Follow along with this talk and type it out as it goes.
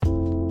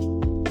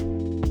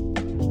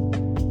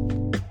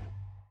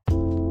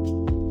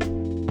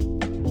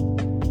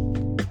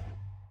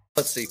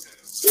Let's see.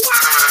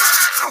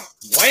 Wow!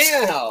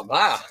 Wham!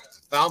 Ah,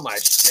 found my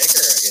sugar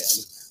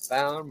again.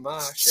 Found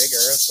my sugar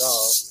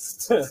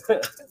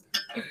salt.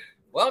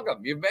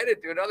 Welcome. You've made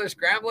it to another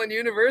Scrambling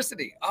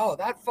University. Oh,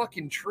 that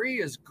fucking tree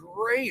is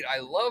great. I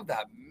love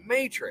that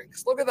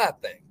matrix. Look at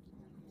that thing.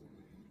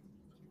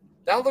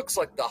 That looks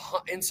like the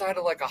inside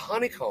of like a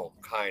honeycomb,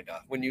 kind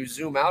of, when you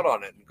zoom out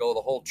on it and go the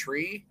whole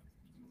tree.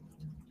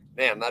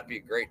 Man, that'd be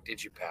a great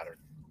digi-pattern.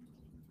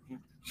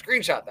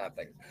 Screenshot that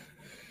thing.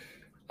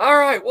 All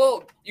right,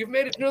 well, you've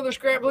made it to another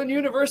Scrambling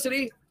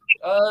University.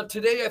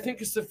 Today, I think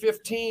it's the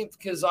 15th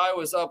because I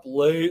was up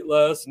late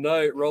last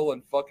night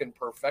rolling fucking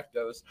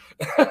perfectos.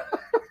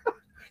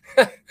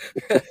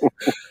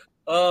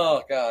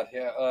 Oh, God,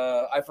 yeah.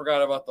 I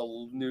forgot about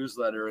the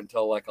newsletter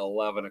until like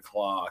 11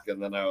 o'clock,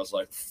 and then I was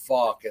like,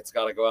 fuck, it's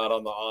got to go out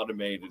on the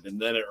automated, and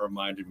then it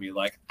reminded me,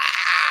 like,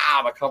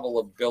 a couple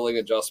of billing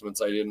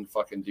adjustments I didn't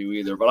fucking do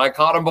either, but I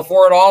caught them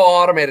before it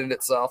all automated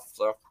itself,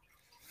 so.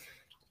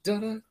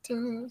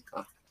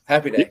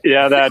 Happy day.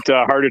 Yeah, that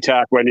heart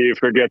attack when you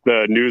forget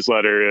the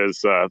newsletter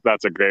is,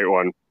 that's a great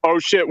one. Oh,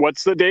 shit,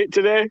 what's the date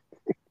today?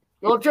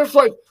 Well, just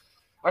like,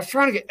 I was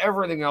trying to get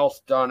everything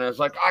else done. I was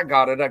like, I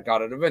got it. I've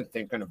been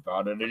thinking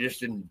about it. I just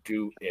didn't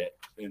do it.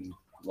 And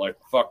like,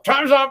 fuck,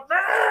 time's up.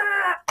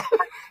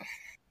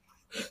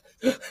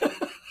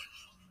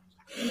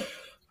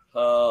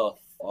 Oh,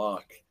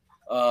 fuck.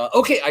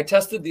 Okay, I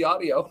tested the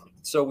audio,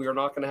 so we are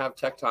not going to have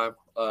tech time.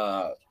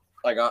 I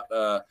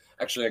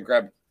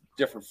grabbed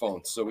different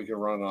phones so we can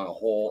run on a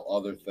whole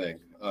other thing.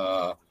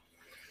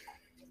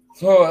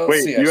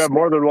 Wait, you have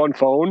more than one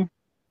phone?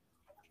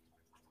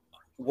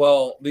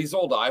 Well, these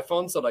old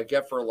iPhones that I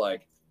get for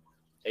like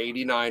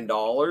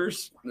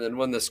 $89, and then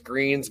when the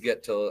screens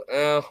get to,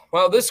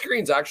 this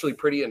screen's actually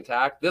pretty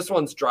intact. This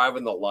one's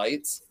driving the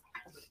lights.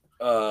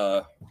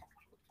 Yeah,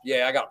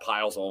 I got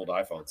piles of old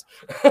iPhones.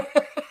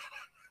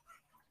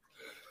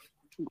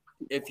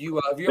 Have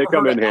you they ever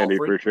come heard in of handy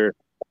Alfred? for sure.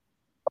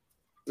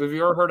 Have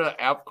you ever heard of an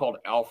app called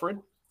Alfred?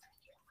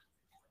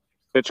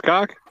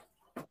 Hitchcock?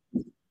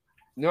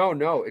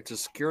 No, it's a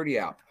security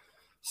app.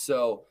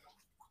 So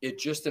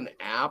it's just an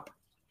app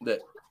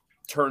that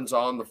turns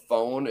on the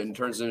phone and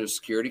turns into a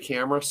security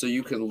camera, so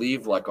you can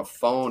leave like a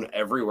phone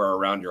everywhere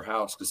around your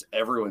house because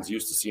everyone's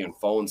used to seeing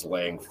phones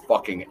laying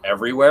fucking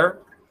everywhere,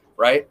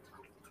 right?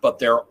 But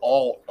they're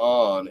all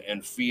on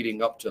and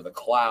feeding up to the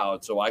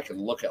cloud, so I can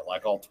look at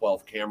like all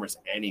 12 cameras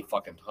any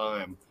fucking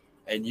time.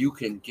 And you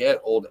can get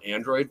old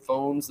Android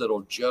phones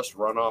that'll just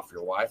run off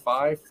your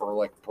Wi-Fi for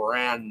like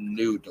brand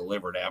new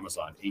delivered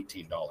Amazon,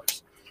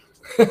 $18.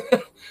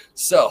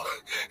 So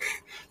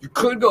you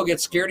could go get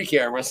security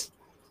cameras,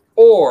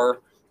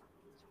 or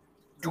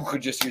you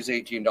could just use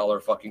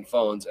 $18 fucking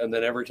phones. And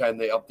then every time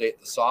they update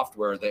the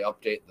software, they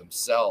update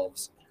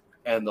themselves.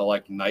 And the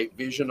like night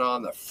vision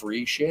on the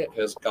free shit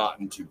has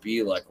gotten to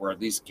be like where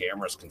these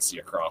cameras can see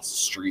across the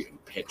street in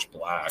pitch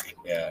black,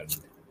 and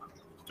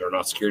they're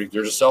not security,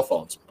 they're just cell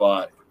phones.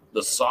 But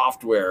the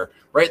software,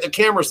 right? The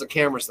camera.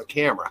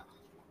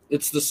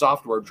 It's the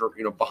software,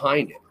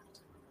 behind it.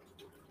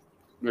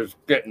 It's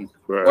getting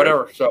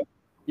whatever. So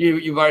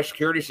you buy a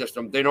security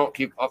system, they don't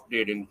keep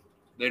updating.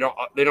 They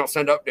don't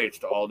send updates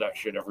to all that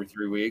shit every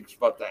 3 weeks,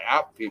 but the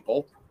app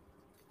people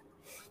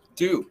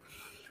do.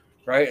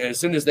 Right. And as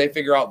soon as they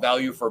figure out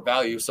value for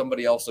value,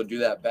 somebody else will do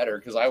that better,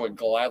 because I would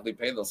gladly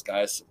pay those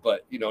guys,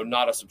 but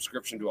not a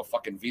subscription to a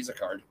fucking Visa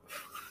card.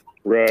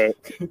 Right.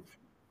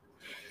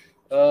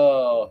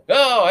 Oh,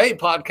 hey,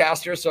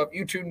 podcaster. So if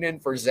you tuned in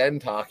for Zen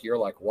Talk, you're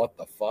like, what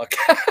the fuck?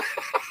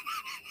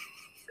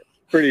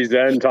 Pretty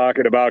zen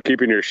talking about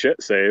keeping your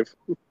shit safe.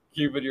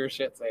 Keeping your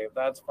shit safe.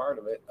 That's part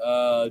of it.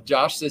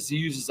 Josh says he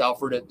uses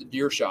Alfred at the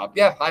deer shop.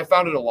 Yeah, I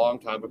found it a long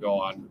time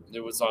ago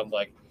it was on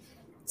like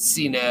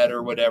CNET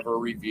or whatever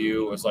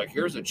review. It was like,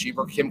 here's a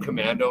cheaper Kim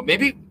Commando.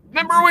 Maybe,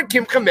 remember when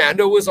Kim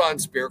Commando was on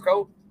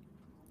Spearco?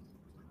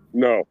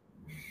 No.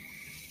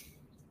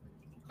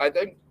 I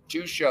think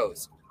 2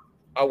 shows.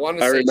 I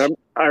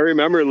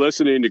remember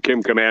listening to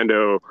Kim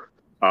Commando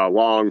a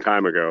long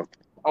time ago.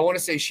 I want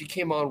to say she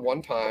came on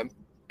one time,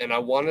 and I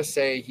want to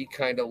say he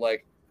kind of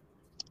like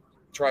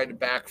tried to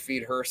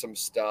backfeed her some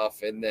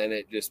stuff, and then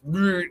it just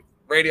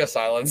radio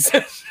silence.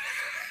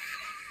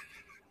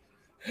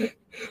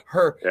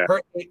 her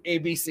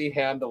ABC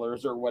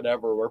handlers or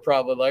whatever were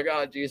probably like,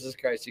 oh, Jesus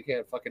Christ, you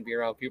can't fucking be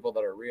around people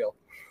that are real.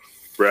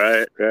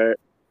 Right.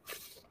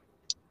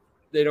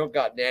 They don't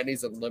got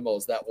nannies and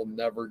limos. That will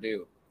never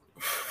do.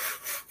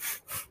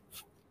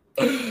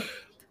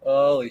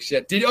 Holy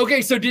shit.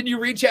 So did you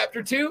read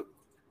chapter 2?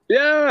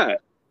 Yeah.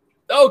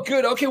 Oh,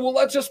 good. Okay, well,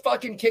 let's just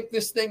fucking kick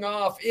this thing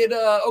off.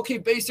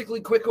 Basically,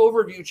 quick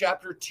overview.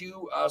 Chapter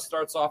 2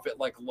 starts off at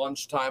like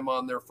lunchtime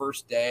on their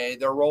first day.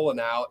 They're rolling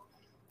out.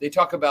 They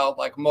talk about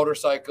like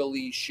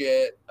motorcycle-y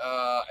shit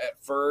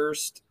at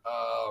first,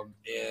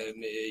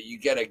 and you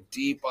get a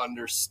deep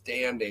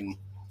understanding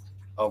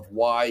of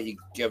why he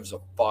gives a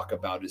fuck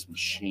about his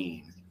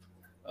machine.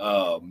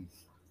 I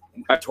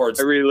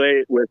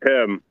relate with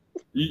him.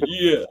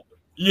 Yeah.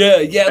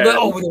 Yeah.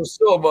 Oh, there's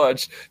so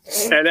much.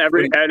 And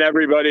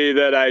everybody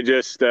that I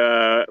just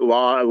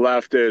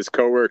left as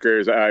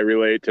coworkers, I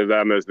relate to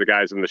them as the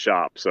guys in the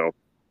shop. So.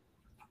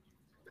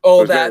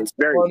 Oh, that's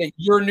funny.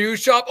 Your new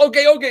shop.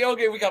 Okay.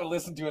 We gotta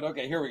listen to it.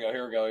 Okay, here we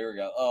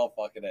go. Oh,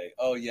 fucking A.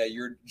 Oh yeah,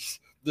 you're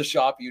the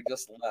shop you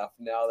just left.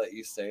 Now that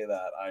you say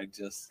that, I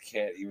just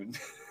can't even.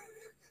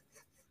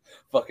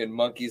 Fucking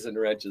monkeys and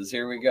wrenches.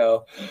 Here we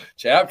go.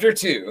 Chapter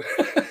 2.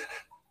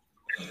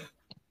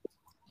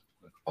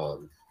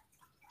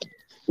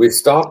 We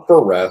stopped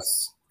for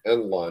rests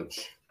and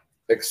lunch,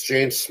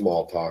 exchanged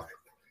small talk,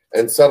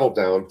 and settled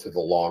down to the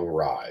long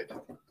ride.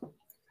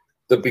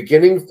 The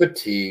beginning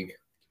fatigue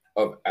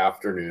of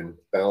afternoon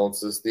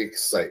balances the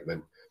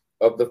excitement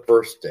of the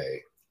first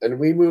day, and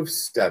we move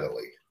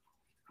steadily,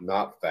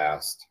 not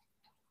fast,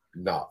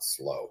 not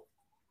slow.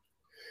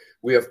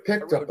 We have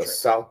picked up a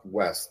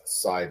southwest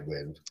side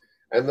wind,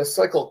 and the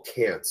cycle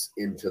cants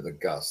into the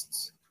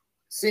gusts,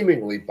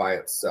 seemingly by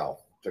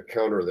itself to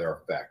counter their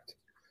effect.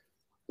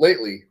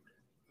 Lately,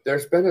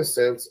 there's been a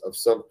sense of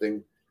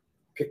something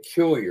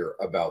peculiar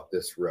about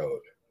this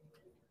road,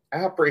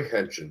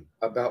 apprehension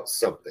about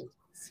something,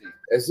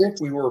 as if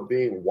we were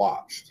being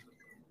watched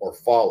or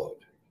followed.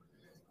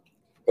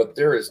 But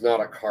there is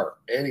not a car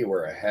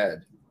anywhere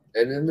ahead,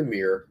 and in the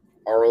mirror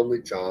are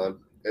only John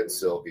and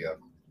Sylvia.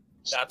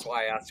 That's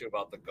why I asked you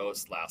about the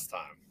ghost last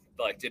time.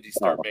 Like, did he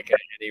start making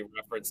any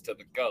reference to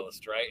the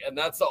ghost, right? And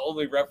that's the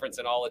only reference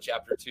in all of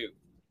chapter 2,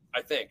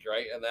 I think,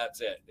 right? And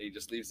that's it. He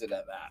just leaves it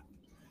at that.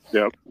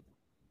 Yep.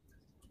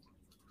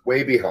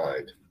 Way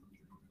behind.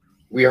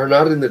 We are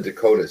not in the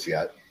Dakotas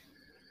yet,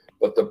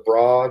 but the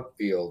broad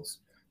fields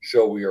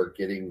show we are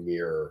getting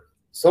nearer.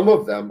 Some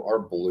of them are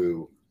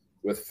blue,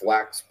 with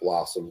flax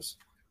blossoms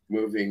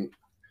moving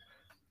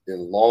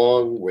in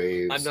long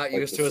waves. I'm not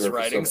used to his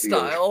writing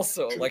style,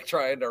 so like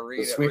trying to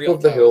read it. The sweep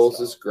of the hills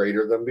is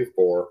greater than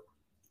before,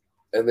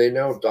 and they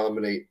now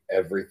dominate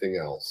everything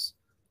else,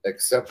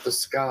 except the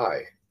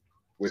sky,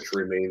 which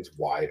remains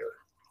wider.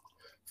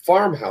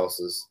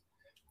 Farmhouses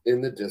in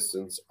the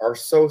distance are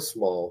so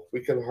small we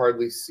can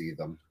hardly see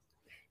them.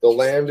 The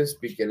land is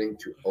beginning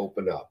to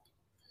open up.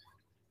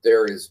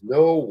 There is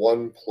no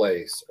one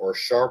place or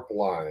sharp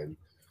line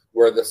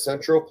where the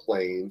Central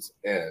Plains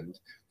end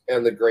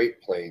and the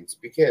Great Plains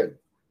begin.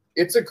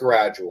 It's a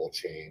gradual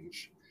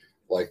change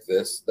like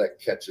this that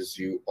catches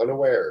you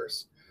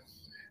unawares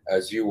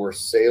as you were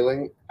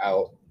sailing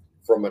out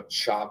from a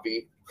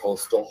choppy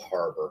coastal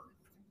harbor.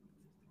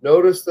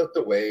 Notice that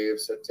the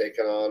waves had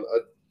taken on a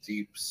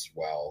deep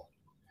swell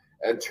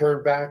and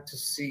turned back to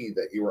see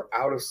that you were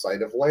out of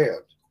sight of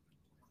land.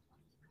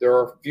 There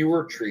are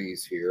fewer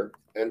trees here,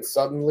 and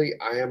suddenly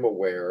I am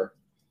aware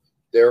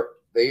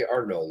they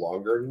are no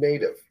longer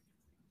native.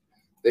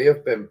 They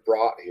have been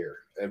brought here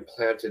and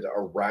planted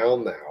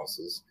around the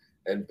houses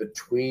and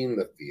between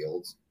the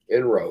fields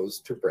in rows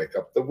to break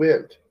up the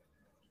wind.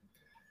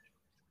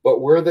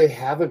 But where they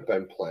haven't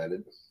been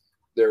planted,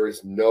 there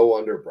is no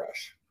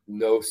underbrush,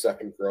 no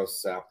second growth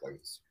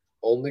saplings,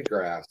 only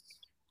grass.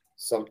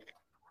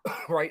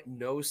 Right,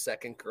 no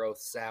second growth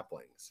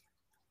saplings.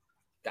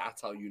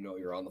 That's how you know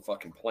you're on the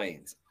fucking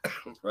plains,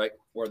 right?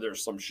 Where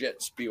there's some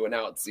shit spewing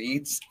out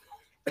seeds.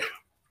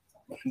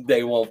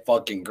 They won't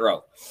fucking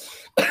grow.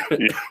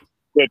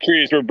 The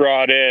trees were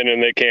brought in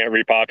and they can't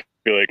repopulate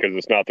because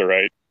it's not the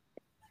right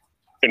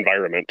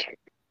environment.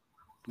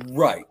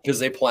 Right, because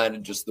they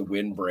planted just the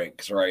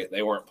windbreaks, right?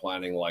 They weren't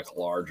planting like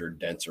larger,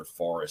 denser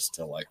forests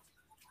to like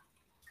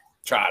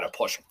try to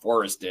push a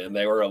forest in.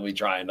 They were only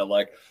trying to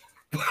like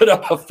put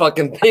up a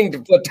fucking thing to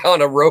put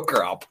down a row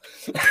crop.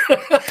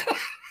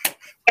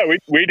 Yeah,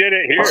 we did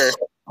it here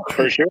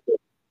for sure.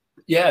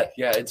 Yeah,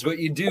 it's what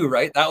you do,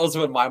 right? That was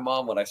when my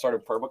mom, when I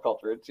started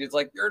permaculture, she's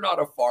like, "You're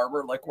not a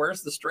farmer. Like,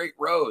 where's the straight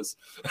rows?"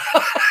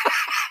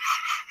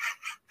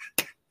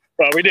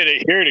 Well, we did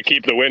it here to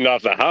keep the wind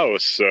off the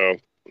house, so.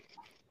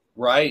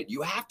 Right,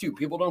 you have to.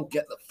 People don't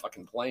get the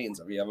fucking plains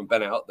if you haven't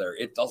been out there.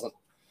 It doesn't.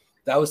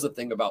 That was the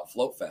thing about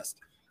Float Fest.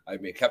 I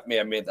made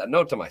that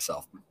note to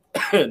myself.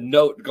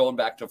 Note going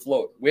back to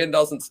float. Wind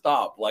doesn't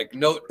stop. Like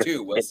note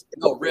 2 was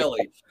no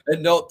really,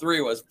 and note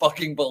 3 was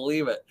fucking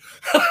believe it.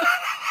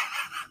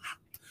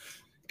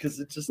 Because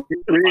it just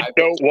read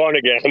note 1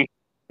 again.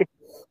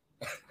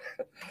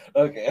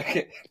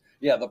 Okay.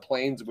 Yeah, the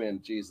plains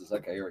wind. Jesus.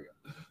 Okay, here we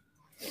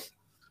go.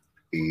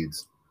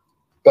 Seeds,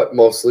 but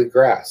mostly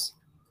grass.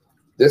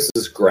 This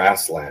is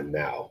grassland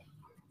now.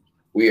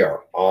 We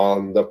are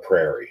on the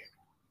prairie.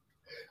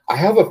 I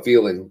have a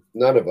feeling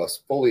none of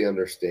us fully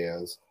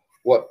understands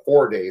what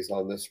 4 days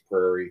on this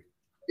prairie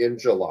in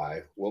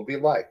July will be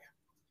like.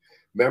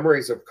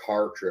 Memories of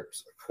car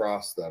trips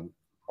across them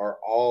are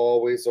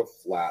always of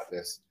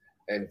flatness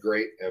and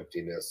great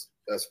emptiness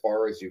as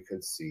far as you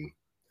can see.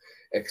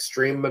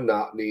 Extreme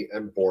monotony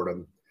and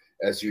boredom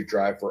as you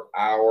drive for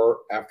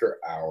hour after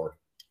hour,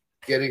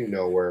 getting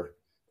nowhere,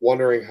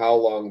 wondering how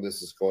long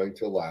this is going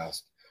to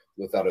last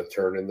without a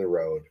turn in the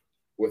road,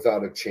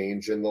 without a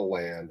change in the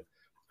land,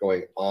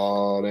 going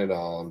on and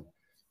on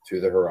to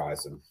the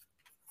horizon.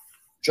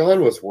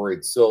 John was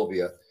worried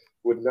Sylvia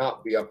would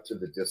not be up to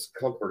the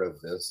discomfort of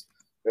this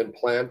and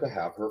planned to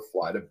have her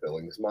fly to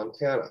Billings,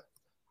 Montana.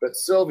 But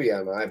Sylvia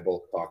and I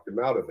both talked him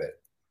out of it.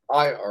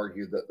 I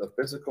argued that the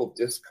physical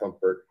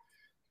discomfort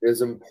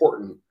is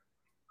important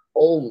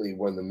only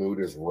when the mood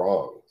is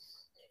wrong.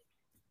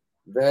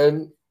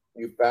 Then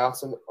you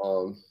fasten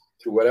on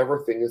to whatever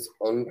thing is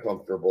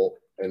uncomfortable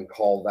and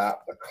call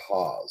that the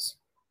cause.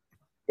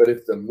 But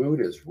if the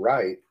mood is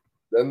right,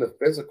 then the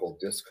physical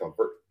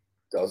discomfort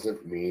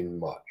doesn't mean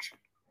much.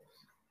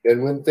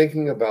 And when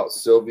thinking about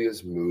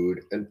Sylvia's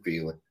mood and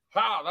feeling,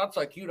 that's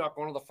like you not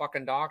going to the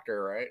fucking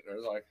doctor, right?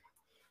 There's like,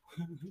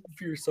 if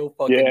you're so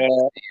fucking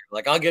busy,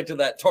 like, I'll get to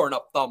that torn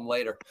up thumb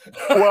later.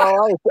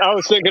 Well, I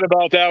was thinking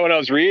about that when I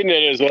was reading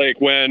it. Is like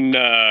when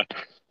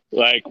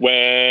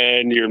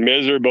you're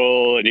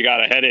miserable and you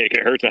got a headache,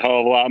 it hurts a hell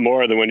of a lot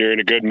more than when you're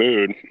in a good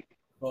mood.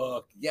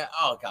 Yeah.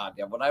 Oh god,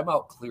 yeah. When I'm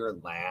out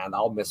clearing land,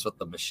 I'll miss with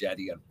the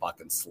machete and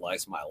fucking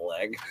slice my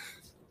leg.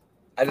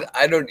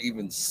 I don't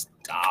even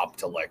stop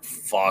to like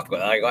fuck with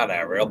like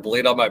whatever. It'll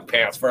bleed on my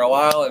pants for a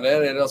while and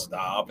then it'll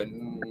stop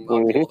and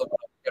I'll be able to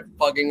get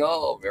fucking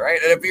home,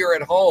 right? And if you're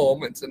at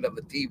home and sitting on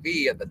the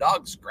TV and the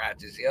dog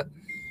scratches you,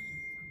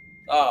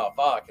 oh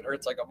fuck, it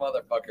hurts like a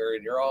motherfucker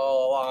and you're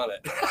all on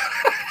it.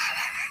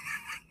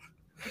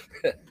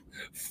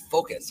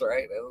 Focus,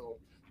 right?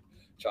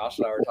 Josh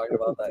and I were talking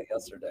about that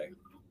yesterday.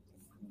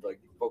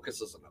 Like,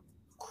 focus is a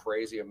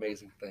crazy,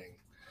 amazing thing.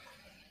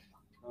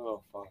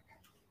 Oh fuck.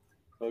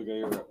 Okay,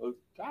 you're right.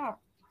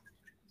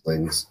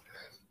 things,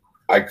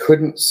 I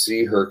couldn't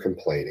see her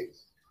complaining.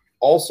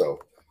 Also,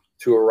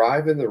 to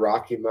arrive in the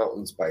Rocky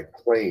Mountains by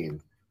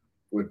plane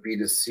would be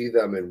to see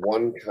them in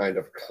one kind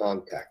of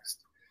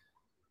context,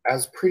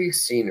 as pretty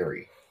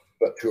scenery,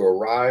 but to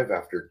arrive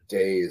after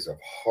days of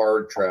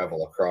hard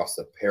travel across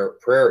the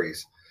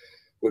prairies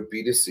would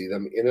be to see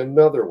them in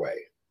another way,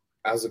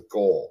 as a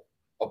goal,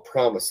 a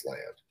promised land.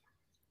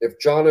 If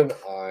John and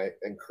I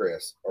and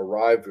Chris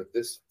arrived with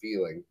this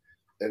feeling,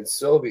 and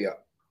Sylvia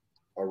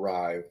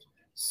arrived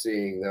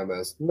seeing them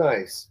as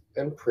nice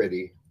and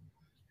pretty,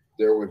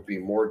 there would be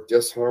more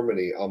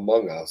disharmony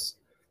among us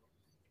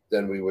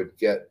than we would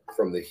get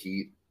from the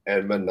heat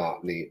and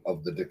monotony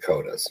of the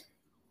Dakotas.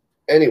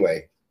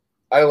 Anyway,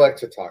 I like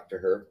to talk to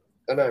her,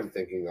 and I'm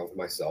thinking of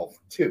myself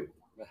too.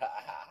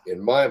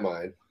 In my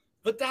mind.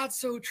 But that's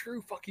so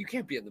true. Fuck, you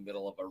can't be in the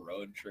middle of a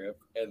road trip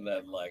and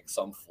then like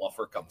some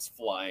fluffer comes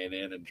flying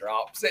in and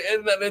drops it,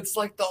 and then it's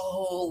like the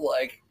whole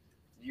like,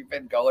 you've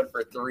been going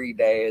for 3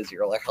 days.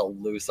 You're like a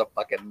loose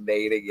fucking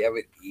native. You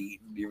haven't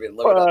eaten. You've been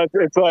living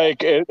it's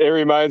like it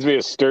reminds me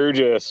of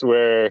Sturgis,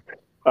 where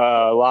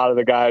a lot of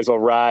the guys will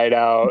ride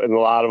out, and a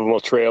lot of them will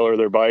trailer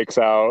their bikes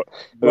out,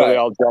 and then they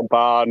all jump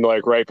on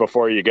like right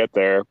before you get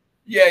there.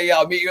 Yeah.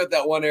 I'll meet you at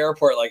that one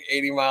airport, like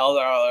 80 miles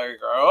an hour.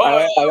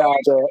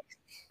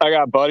 I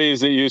got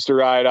buddies that used to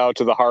ride out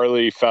to the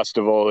Harley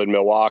Festival in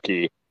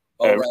Milwaukee.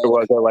 It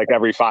was like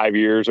every 5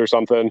 years or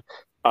something.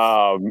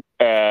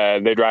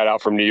 And they'd ride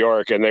out from New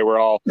York, and they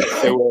were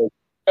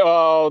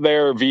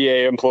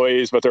VA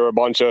employees, but there were a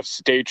bunch of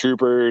state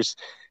troopers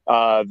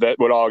that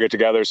would all get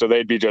together. So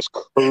they'd be just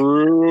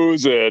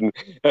cruising, and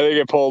they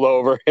get pulled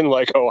over in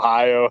like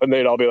Ohio, and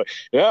they'd all be like,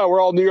 "Yeah, we're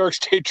all New York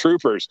State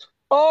troopers."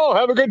 Oh,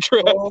 have a good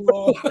trip. We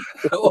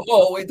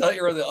thought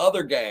you were the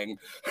other gang.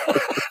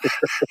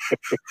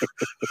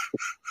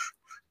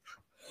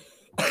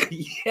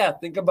 Yeah,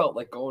 think about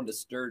like going to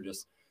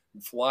Sturgis,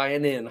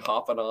 flying in,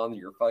 hopping on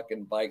your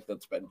fucking bike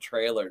that's been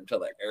trailered to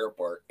the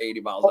airport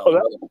 80 miles an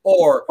hour,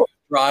 or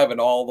driving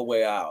all the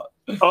way out.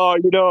 Oh,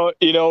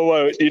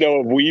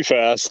 We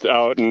Fest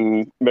out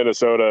in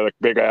Minnesota, a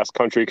big ass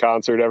country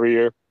concert every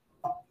year.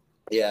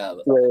 Yeah.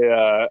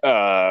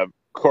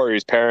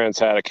 Corey's parents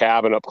had a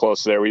cabin up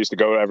close there. We used to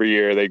go every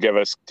year. They'd give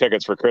us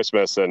tickets for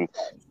Christmas, and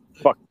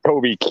fuck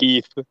Toby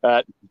Keith,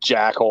 that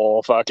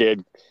jackhole,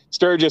 fucking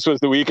Sturgis was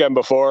the weekend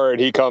before,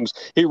 and he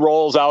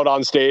rolls out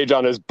on stage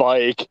on his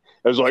bike.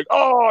 It was like,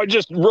 oh, I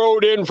just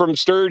rode in from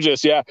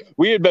Sturgis. Yeah,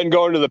 we had been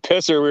going to the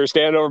pisser. We were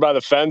standing over by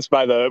the fence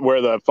where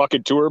the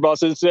fucking tour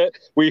buses sit.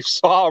 We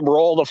saw him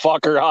roll the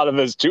fucker out of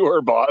his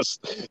tour bus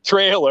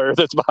trailer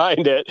that's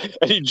behind it,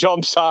 and he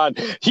jumps on.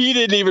 He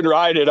didn't even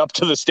ride it up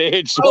to the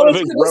stage. I don't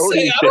think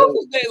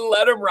they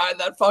let him ride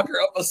that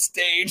fucker up a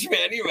stage,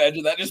 man. You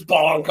imagine that? Just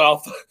bonk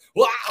off.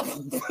 Wow.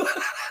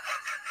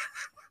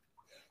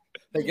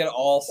 They get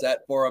all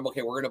set for him.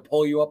 Okay, we're going to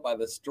pull you up by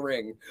the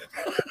string.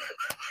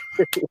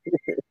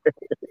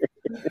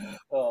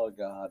 Oh,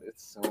 God.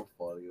 It's so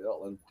funny. They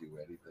don't let him do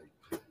anything.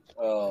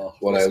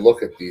 When I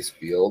look at these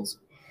fields,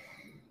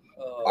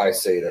 I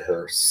say to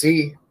her,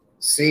 see,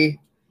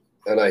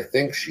 and I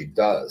think she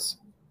does.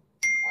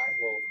 I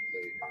hope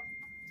later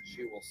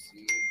she will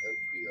see and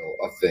feel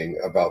a thing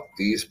about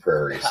these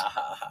prairies.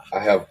 I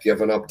have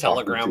given up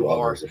talking to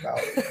others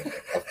about it.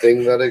 A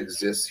thing that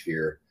exists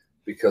here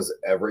because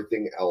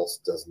everything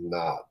else does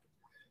not,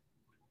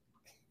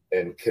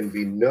 and can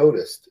be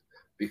noticed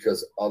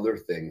because other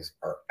things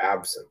are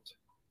absent.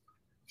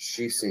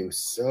 She seems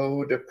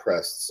so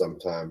depressed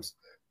sometimes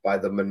by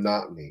the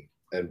monotony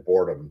and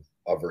boredom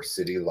of her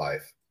city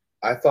life.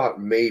 I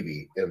thought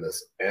maybe in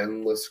this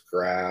endless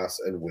grass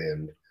and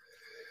wind,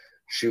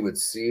 she would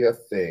see a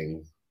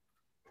thing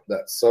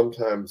that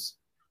sometimes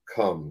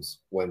comes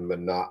when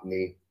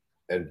monotony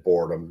and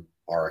boredom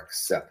are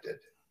accepted.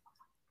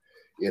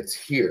 It's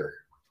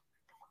here,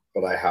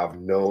 but I have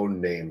no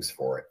names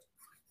for it.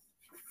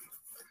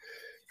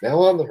 Now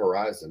on the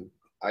horizon,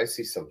 I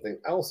see something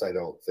else I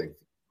don't think.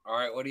 All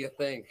right, what do you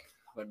think?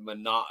 When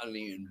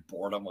monotony and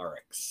boredom are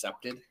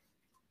accepted?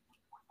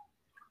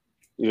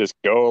 You just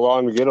go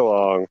along to get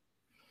along.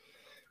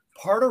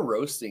 Part of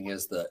roasting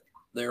is that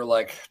they're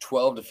like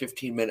 12 to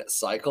 15 minute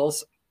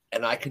cycles,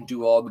 and I can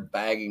do all the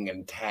bagging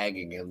and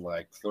tagging in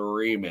like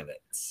 3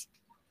 minutes.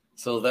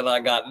 So then I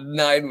got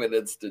 9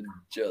 minutes to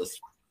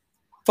just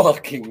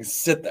fucking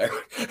sit there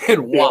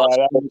and watch.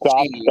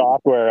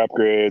 Software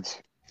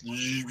upgrades.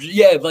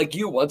 Yeah, like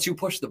once you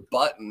push the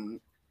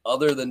button,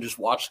 other than just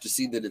watch to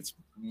see that it's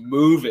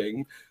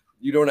moving,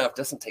 you don't have,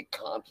 doesn't take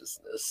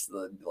consciousness.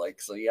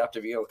 So you have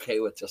to be okay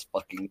with just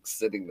fucking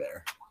sitting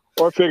there.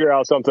 Or figure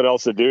out something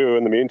else to do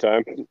in the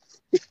meantime.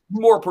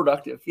 More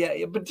productive.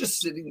 Yeah, but just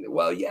sitting there.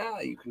 Well, yeah,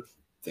 you can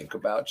think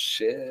about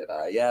shit.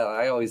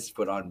 I always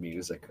put on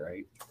music,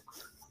 right?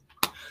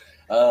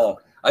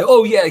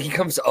 He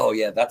comes. Oh,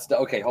 yeah,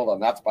 okay, hold on.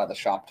 That's by the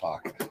shop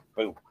talk.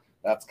 Boom.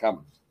 That's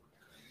coming.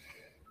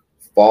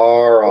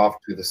 Far off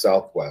to the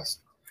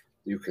southwest,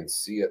 you can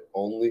see it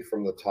only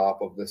from the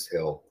top of this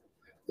hill.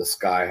 The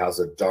sky has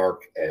a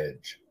dark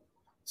edge.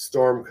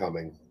 Storm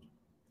coming.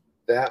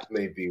 That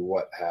may be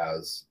what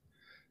has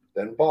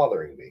been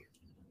bothering me.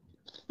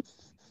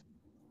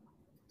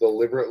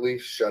 Deliberately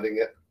shutting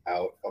it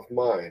out of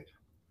mind,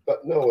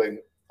 but knowing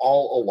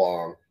all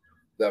along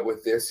that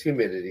with this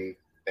humidity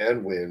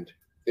and wind,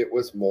 it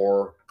was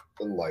more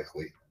than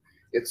likely.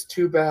 It's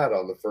too bad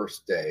on the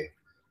first day,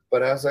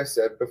 but as I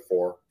said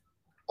before,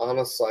 on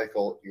a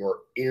cycle, you're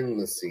in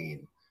the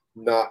scene,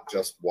 not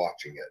just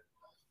watching it.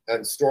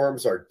 And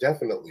storms are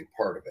definitely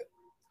part of it.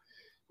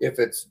 If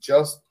it's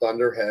just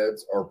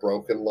thunderheads or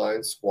broken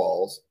line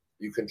squalls,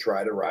 you can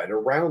try to ride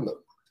around them.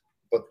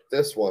 But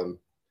this one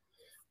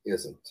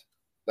isn't.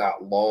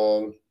 That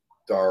long,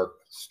 dark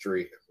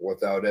streak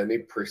without any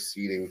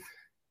preceding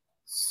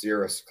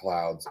cirrus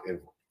clouds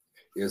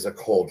is a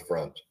cold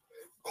front.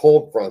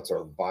 Cold fronts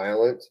are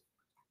violent,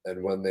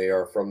 and when they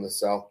are from the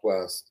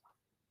southwest,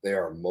 they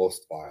are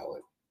most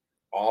violent.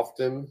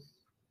 Often,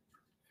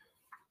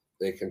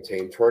 they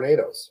contain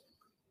tornadoes.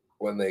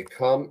 When they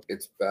come,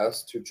 it's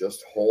best to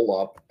just hole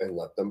up and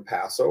let them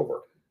pass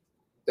over.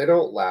 They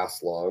don't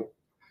last long,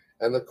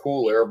 and the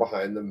cool air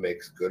behind them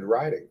makes good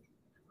riding.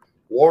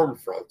 Warm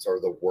fronts are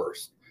the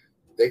worst.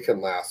 They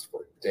can last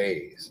for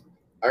days.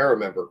 I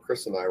remember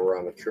Chris and I were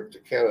on a trip to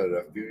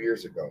Canada a few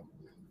years ago.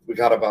 We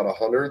got about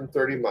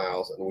 130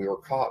 miles, and we were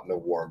caught in a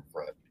warm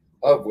front,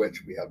 of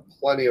which we had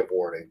plenty of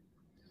warning,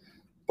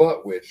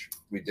 but which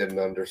we didn't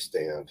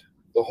understand.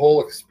 The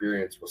whole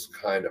experience was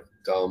kind of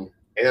dumb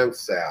and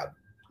sad.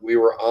 We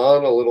were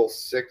on a little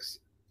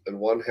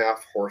 6.5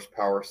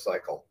 horsepower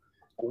cycle,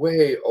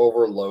 way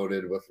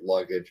overloaded with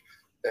luggage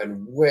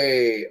and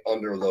way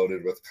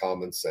underloaded with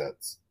common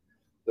sense.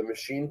 The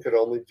machine could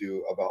only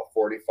do about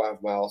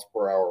 45 miles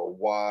per hour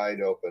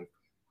wide open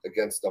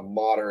against a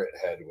moderate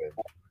headwind.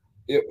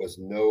 It was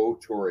no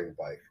touring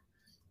bike.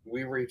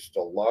 We reached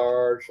a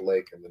large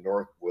lake in the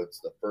North Woods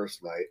the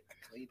first night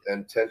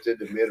and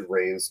tented amid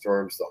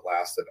rainstorms that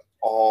lasted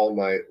all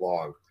night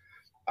long.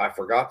 I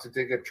forgot to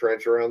dig a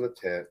trench around the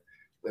tent,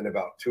 and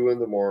about 2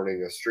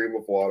 a.m, a stream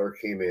of water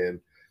came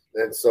in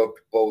and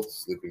soaked both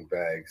sleeping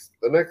bags.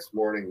 The next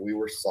morning, we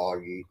were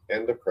soggy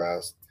and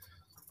depressed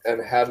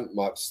and hadn't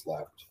much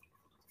slept.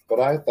 But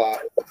I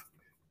thought if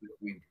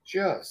we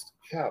just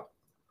kept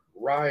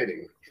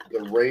riding,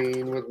 the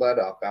rain would let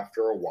up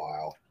after a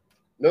while.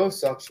 No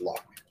such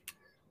luck.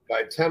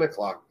 By 10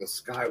 o'clock, the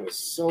sky was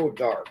so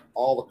dark,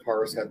 all the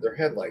cars had their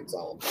headlights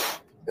on,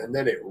 and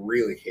then it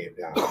really came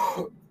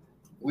down.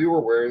 We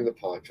were wearing the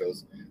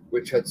ponchos,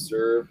 which had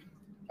served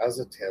as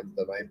a tent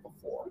the night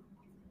before.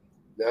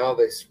 Now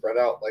they spread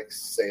out like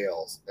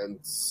sails and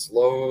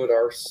slowed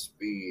our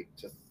speed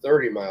to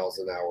 30 miles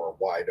an hour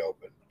wide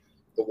open.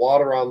 The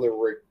water on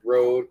the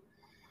road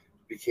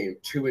became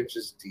 2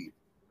 inches deep,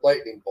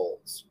 lightning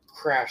bolts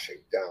crashing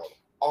down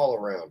all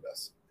around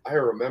us. I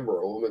remember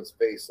a woman's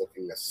face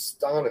looking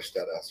astonished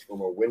at us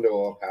from a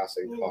window of a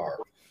passing car,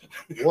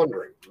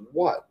 wondering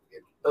what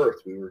in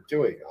earth we were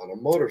doing on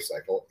a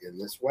motorcycle in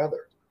this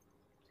weather.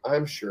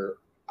 I'm sure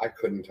I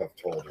couldn't have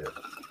told her.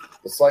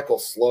 The cycle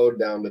slowed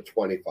down to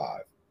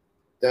 25,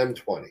 then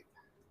 20.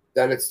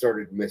 Then it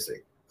started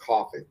missing,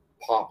 coughing,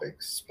 popping,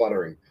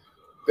 sputtering,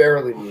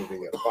 barely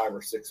moving at 5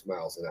 or 6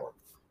 miles an hour.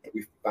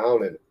 We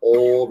found an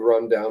old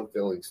rundown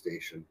filling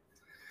station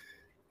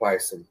by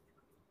some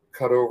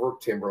cut-over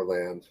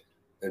timberland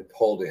and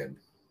pulled in.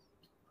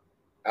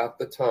 At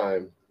the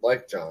time,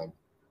 like John,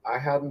 I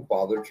hadn't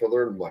bothered to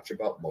learn much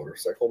about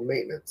motorcycle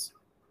maintenance.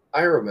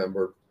 I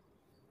remember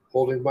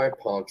holding my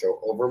poncho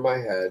over my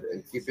head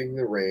and keeping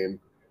the rain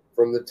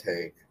from the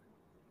tank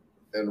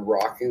and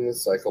rocking the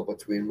cycle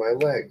between my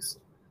legs.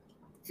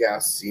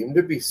 Gas seemed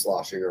to be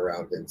sloshing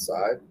around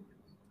inside.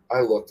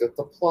 I looked at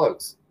the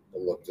plugs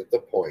and looked at the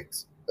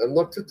points and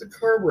looked at the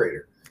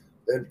carburetor,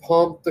 then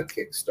pumped the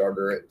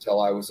Kickstarter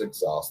until I was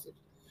exhausted.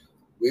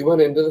 We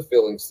went into the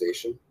filling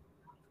station,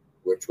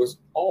 which was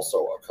also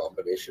a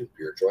combination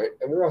beer joint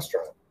and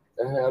restaurant,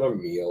 and had a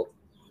meal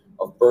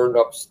of burned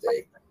up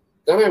steak.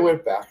 Then I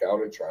went back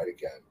out and tried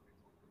again.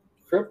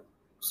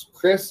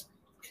 Chris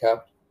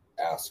kept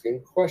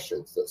asking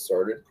questions that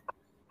started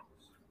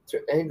to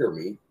anger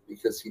me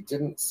because he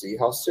didn't see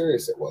how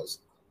serious it was.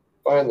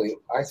 Finally,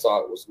 I saw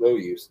it was no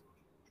use,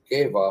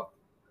 gave up,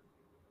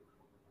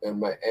 and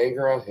my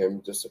anger on him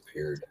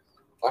disappeared.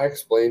 I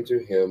explained to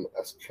him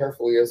as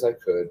carefully as I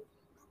could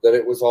that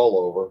it was all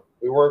over.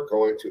 We weren't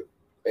going to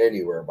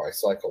anywhere by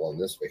cycle on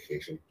this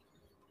vacation.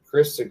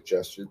 Chris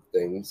suggested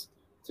things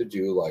to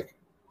do like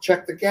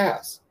check the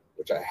gas,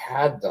 which I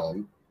had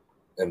done,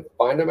 and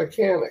find a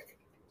mechanic.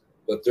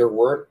 But there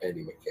weren't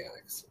any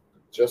mechanics,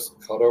 just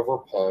cut over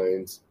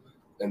pines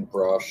and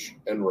brush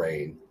and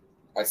rain.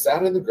 I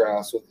sat in the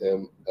grass with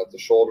him at the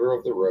shoulder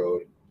of the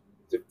road,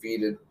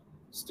 defeated,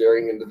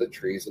 staring into the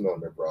trees and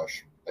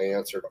underbrush. I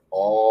answered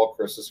all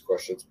Chris's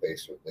questions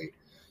patiently,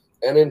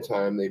 and in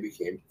time they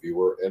became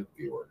fewer and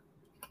fewer.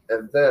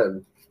 And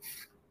then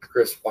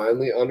Chris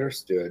finally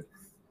understood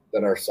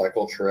that our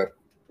cycle trip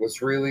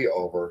was really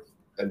over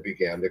and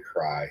began to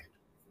cry.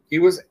 He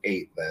was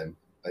 8 then,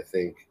 I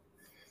think.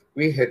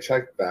 We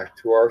hitchhiked back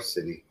to our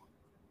city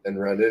and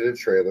rented a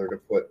trailer to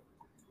put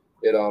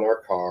it on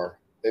our car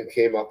and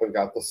came up and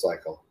got the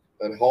cycle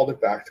and hauled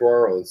it back to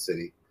our own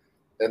city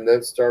and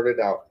then started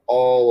out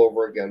all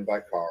over again by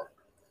car.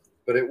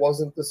 But it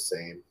wasn't the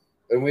same,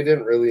 and we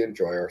didn't really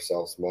enjoy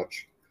ourselves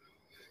much.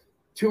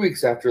 2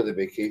 weeks after the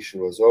vacation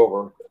was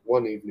over,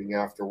 one evening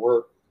after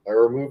work, I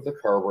removed the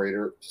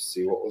carburetor to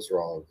see what was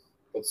wrong,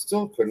 but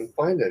still couldn't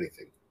find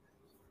anything.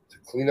 To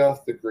clean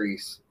off the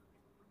grease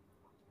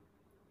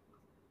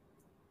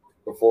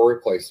before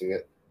replacing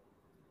it,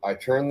 I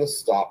turned the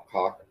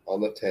stopcock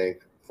on the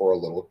tank for a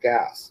little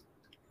gas.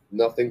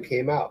 Nothing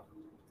came out.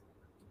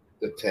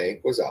 The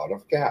tank was out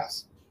of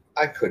gas.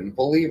 I couldn't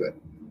believe it.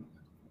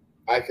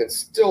 I can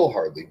still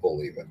hardly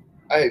believe it.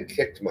 I had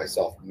kicked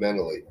myself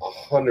mentally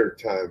 100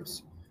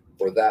 times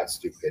for that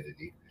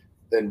stupidity,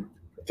 then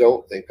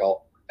don't think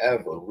I'll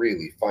ever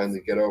really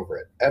finally get over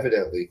it.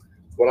 Evidently,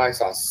 when I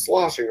saw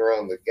sloshing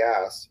around the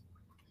gas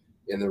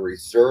in the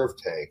reserve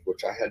tank,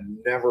 which I had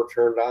never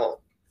turned on,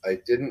 I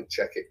didn't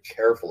check it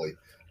carefully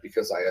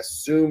because I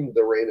assumed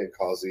the rain had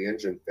caused the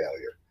engine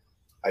failure.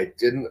 I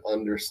didn't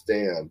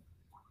understand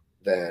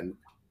then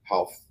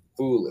how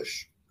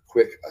foolish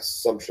quick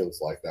assumptions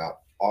like that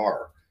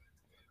are.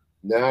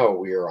 Now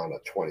we are on a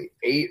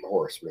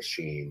 28-horse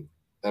machine,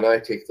 and I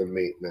take the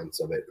maintenance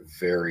of it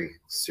very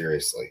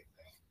seriously.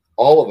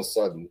 All of a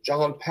sudden,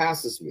 John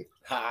passes me.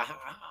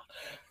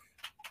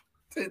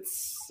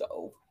 It's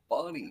so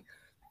funny.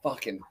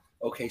 Fucking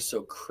okay.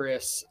 So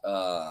Chris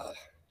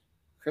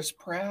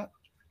Pratt,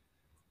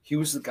 he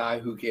was the guy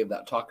who gave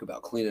that talk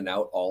about cleaning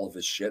out all of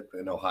his shit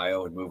in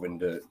Ohio and moving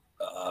to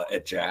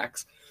at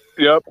Jack's.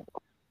 Yep.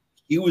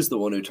 He was the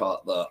one who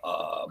taught the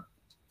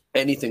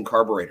anything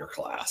carburetor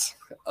class.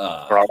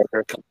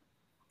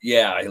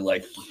 Yeah,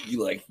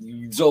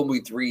 he told me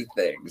 3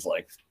 things,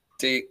 like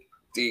dig,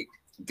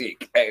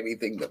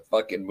 anything that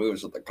fucking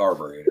moves with the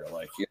carburetor.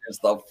 Like here's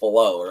the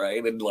flow,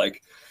 right? And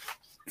like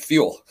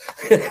fuel.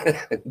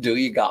 Do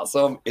you got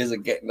some? Is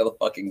it getting to the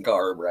fucking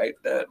carb, right?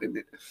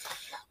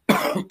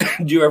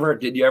 Did you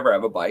ever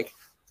have a bike?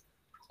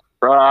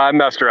 I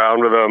messed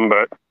around with them,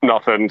 but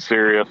nothing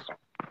serious.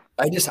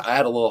 I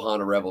had a little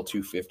Honda Rebel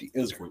 250. It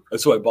was great.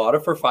 So I bought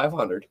it for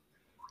 $500.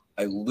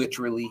 I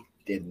literally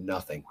did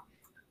nothing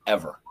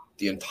ever.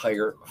 The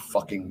entire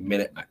fucking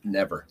minute.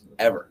 Never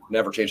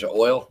changed the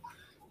oil.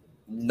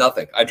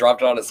 Nothing. I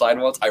dropped it on its side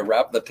once. I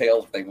wrapped the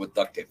tail thing with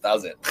duct tape. That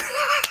was it.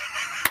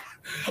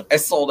 I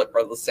sold it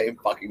for the same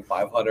fucking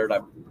 $500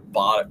 I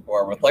bought it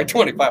for with like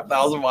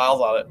 25,000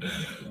 miles on it.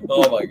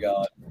 Oh my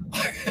God.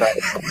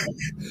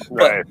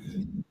 Right. But,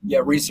 yeah,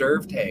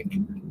 reserve tank.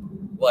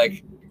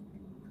 Like,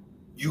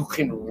 you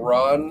can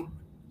run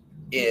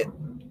it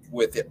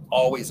with it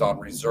always on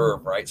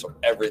reserve, right? So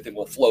everything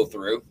will flow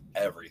through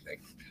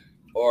everything.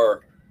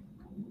 Or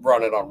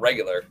run it on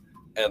regular,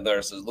 and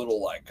there's a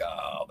little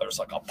there's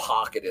like a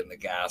pocket in the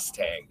gas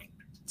tank.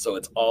 So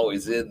it's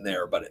always in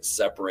there, but it's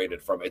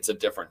separated from it's a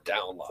different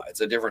downline.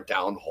 It's a different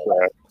downhole.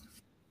 Right.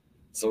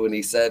 So when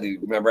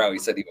remember how he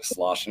said he was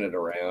sloshing it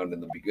around in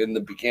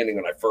the beginning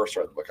when I first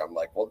read the book, I'm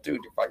like, well, dude,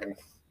 you fucking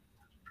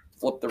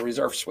flip the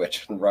reserve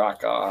switch and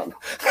rock on.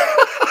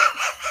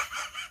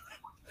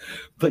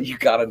 But you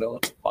got to know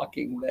it's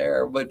fucking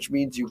there, which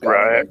means you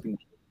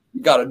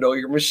got to know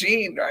your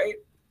machine, right?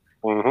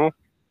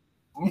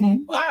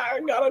 Mm-hmm. I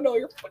got to know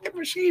your fucking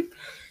machine.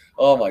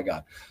 Oh, my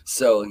God.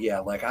 So, yeah,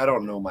 like, I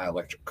don't know my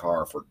electric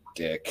car for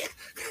dick.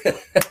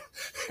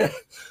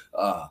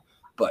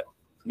 But,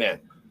 man,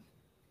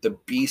 the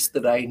beast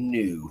that I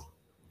knew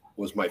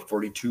was my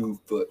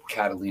 42-foot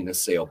Catalina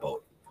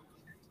sailboat.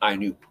 I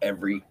knew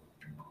every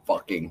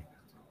fucking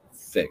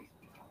thing.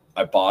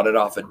 I bought it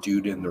off a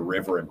dude in the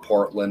river in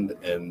Portland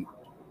and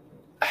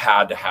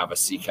had to have a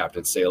sea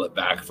captain sail it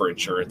back for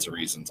insurance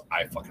reasons.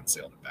 I fucking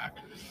sailed it back.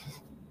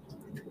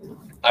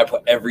 I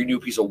put every new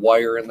piece of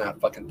wire in that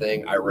fucking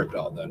thing. I ripped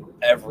out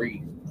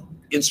every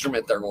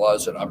instrument there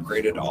was and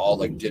upgraded all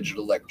like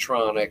digital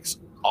electronics,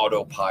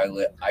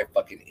 autopilot. I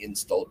fucking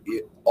installed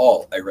it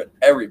all. I read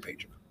every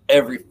page,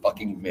 every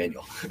fucking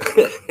manual.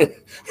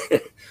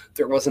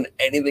 There wasn't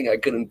anything I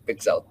couldn't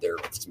fix out there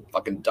with some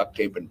fucking duct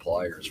tape and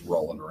pliers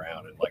rolling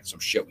around and like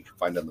some shit we could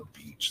find on the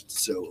beach.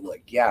 So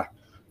like, yeah,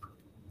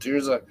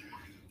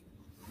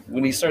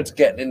 when he starts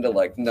getting into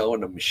like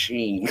knowing a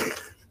machine,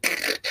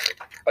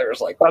 there's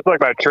like, that's like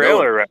my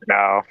trailer right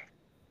now.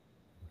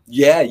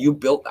 Yeah, you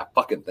built that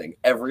fucking thing.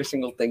 Every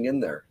single thing in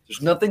there.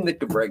 There's nothing that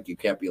could break. You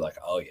can't be like,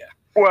 oh yeah.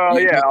 Well,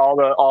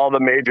 all the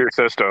major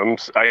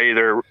systems. I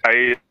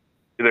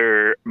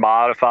either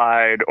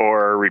modified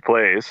or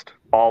replaced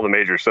all the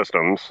major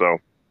systems. So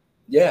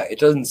yeah, it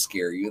doesn't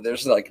scare you.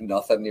 There's like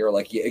nothing. You're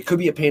like, yeah, it could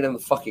be a pain in the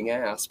fucking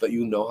ass, but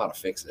you know how to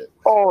fix it.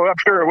 Oh, I'm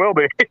sure it will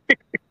be.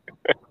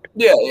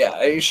 Yeah,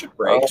 it should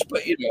break,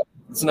 but you know,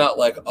 it's not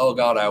like, oh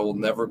god, I will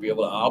never be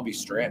able to. I'll be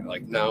stranded.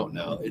 Like, no,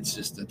 it's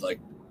just like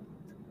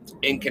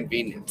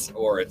inconvenience,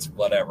 or it's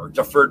whatever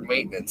deferred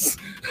maintenance,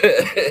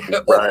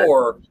 Right.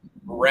 or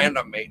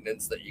random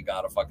maintenance that you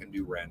gotta fucking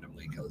do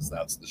randomly because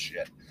that's the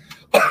shit.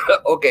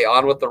 Okay,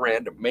 on with the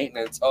random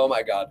maintenance. Oh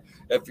my god,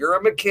 if you're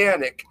a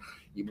mechanic,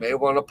 you may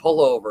want to pull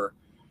over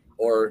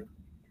or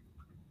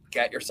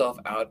get yourself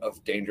out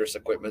of dangerous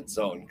equipment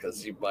zone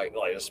because you might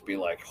like just be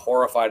like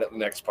horrified at the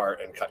next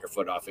part and cut your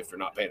foot off if you're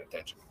not paying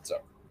attention. So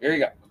here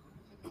you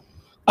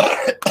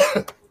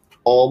go.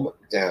 Calm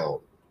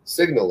down,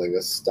 signaling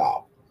a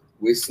stop.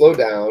 We slow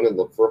down and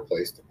look for a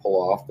place to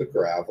pull off the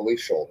gravelly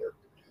shoulder.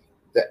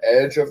 The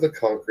edge of the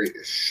concrete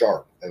is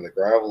sharp and the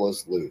gravel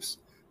is loose,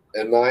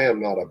 and I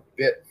am not a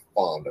bit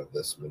fond of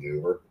this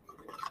maneuver.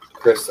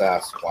 Chris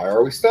asks, why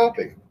are we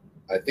stopping?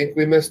 I think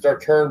we missed our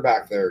turn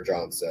back there,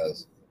 John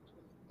says.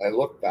 I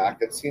look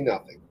back and see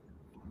nothing.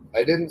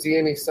 I didn't see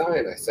any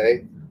sign, I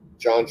say.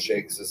 John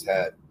shakes his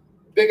head.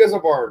 Big as a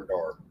barn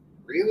door.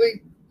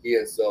 Really? He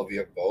and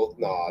Sylvia both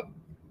nod.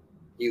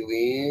 He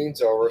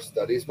leans over,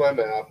 studies my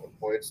map, and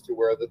points to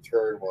where the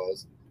turn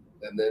was,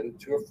 and then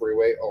to a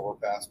freeway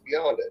overpass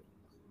beyond it.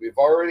 We've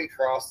already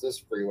crossed this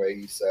freeway,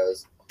 he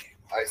says.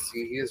 I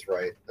see he is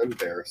right.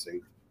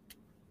 Embarrassing.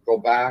 Go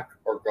back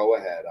or go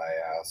ahead,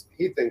 I ask.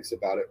 He thinks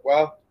about it.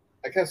 Well,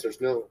 I guess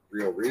there's no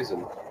real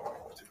reason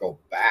to go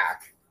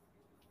back.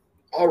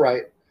 All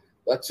right,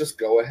 let's just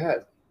go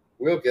ahead.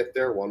 We'll get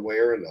there one way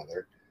or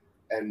another.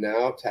 And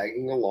now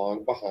tagging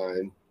along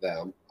behind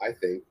them, I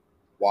think,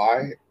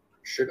 why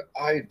should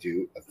I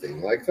do a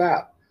thing like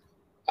that?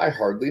 I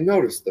hardly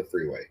noticed the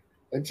freeway.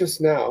 And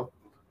just now,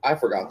 I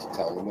forgot to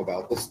tell them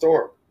about the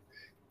storm.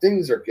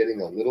 Things are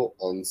getting a little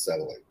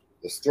unsettling.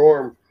 The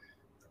storm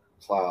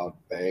cloud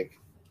bank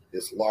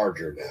is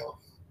larger now,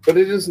 but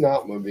it is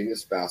not moving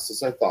as fast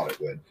as I thought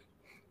it would.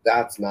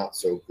 That's not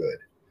so good.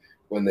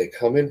 When they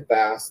come in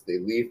fast, they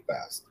leave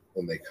fast.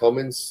 When they come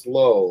in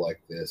slow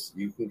like this,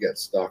 you can get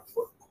stuck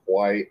for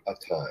quite a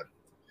time.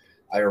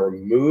 I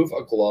remove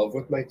a glove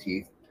with my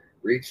teeth,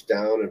 reach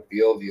down and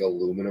feel the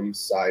aluminum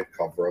side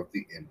cover of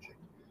the engine.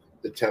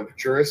 The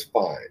temperature is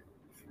fine.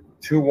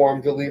 Too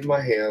warm to leave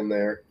my hand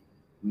there.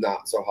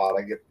 Not so hot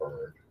I get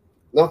burned.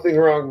 Nothing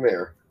wrong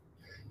there.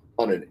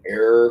 On an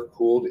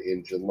air-cooled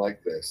engine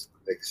like this,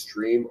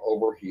 extreme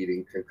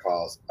overheating can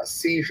cause a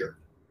seizure.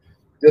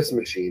 This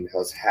machine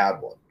has had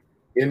one.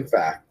 In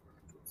fact,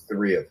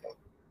 3 of them.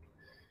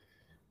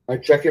 I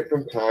check it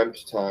from time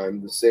to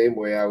time the same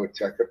way I would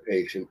check a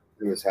patient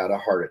who has had a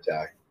heart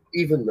attack,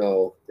 even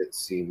though it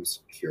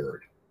seems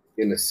cured.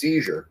 In a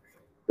seizure,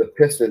 the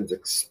pistons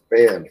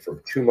expand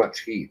from too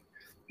much heat,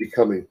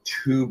 becoming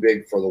too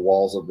big for the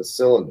walls of the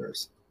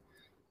cylinders,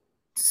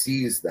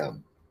 seize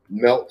them,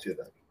 melt to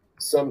them,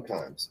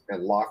 sometimes,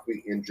 and lock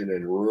the engine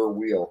and rear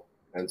wheel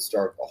and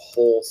start the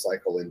whole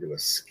cycle into a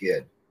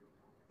skid.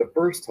 The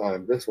first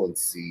time this one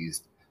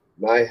seized,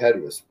 my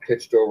head was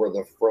pitched over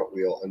the front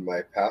wheel and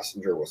my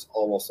passenger was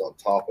almost on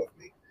top of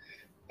me.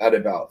 At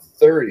about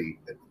 30,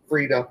 it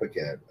freed up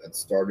again and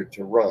started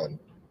to run,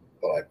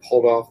 but I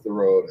pulled off the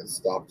road and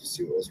stopped to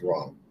see what was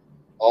wrong.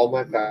 All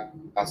my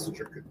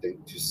passenger could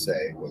think to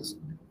say was,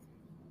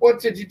 "What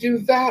did you do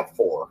that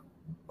for?"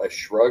 I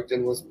shrugged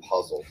and was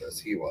puzzled, as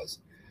he was,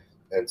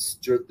 and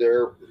stood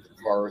there with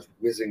the cars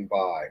whizzing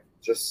by,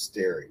 just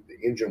staring.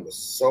 The engine was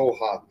so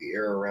hot the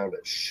air around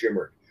it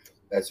shimmered,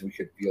 as we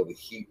could feel the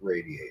heat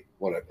radiate.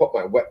 When I put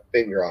my wet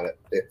finger on it,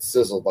 it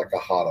sizzled like a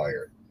hot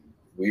iron.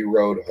 We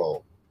rode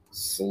home,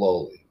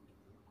 slowly,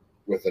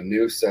 with a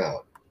new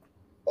sound,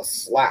 a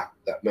slap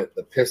that meant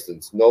the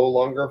pistons no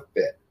longer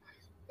fit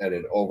and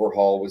an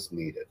overhaul was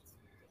needed.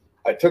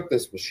 I took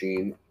this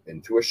machine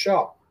into a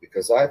shop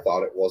because I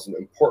thought it wasn't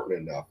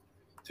important enough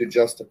to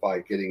justify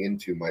getting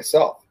into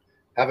myself,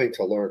 having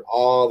to learn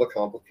all the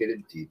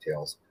complicated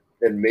details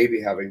and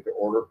maybe having to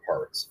order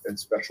parts and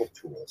special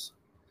tools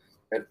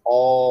and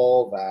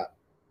all that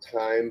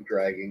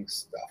time-dragging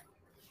stuff.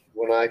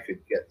 when I could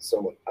get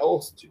someone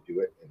else to do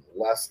it in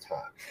less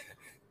time.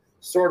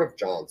 Sort of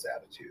John's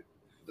attitude.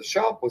 The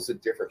shop was a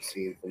different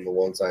scene from the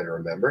ones I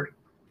remembered.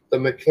 The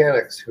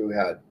mechanics, who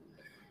had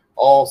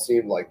all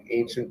seemed like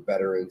ancient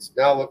veterans,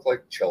 now looked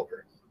like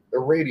children. The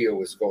radio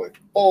was going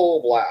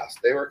full blast.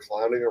 They were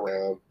clowning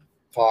around,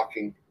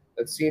 talking,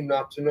 and seemed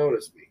not to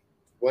notice me.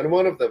 When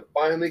one of them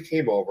finally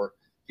came over,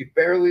 he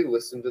barely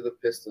listened to the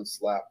piston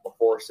slap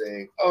before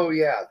saying, "Oh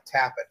yeah,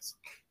 tappets."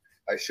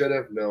 I should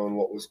have known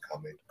what was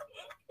coming.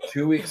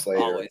 2 weeks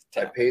later,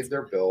 I paid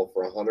their bill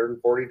for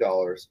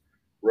 $140,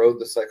 rode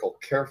the cycle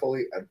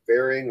carefully at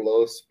varying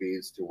low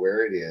speeds to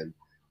wear it in,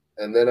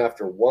 and then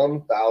after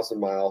 1,000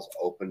 miles,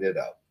 opened it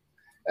up.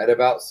 At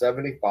about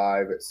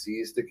 75, it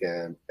seized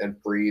again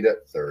and freed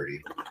at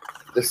 30.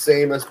 The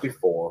same as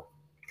before.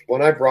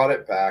 When I brought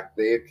it back,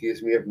 they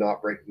accused me of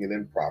not breaking it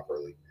in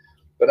properly,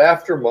 but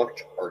after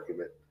much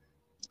argument,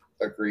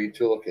 agreed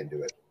to look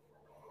into it.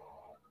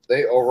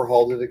 They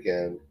overhauled it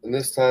again, and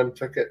this time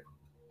took it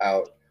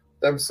out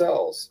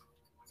themselves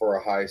for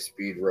a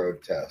high-speed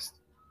road test.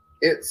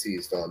 It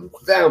seized on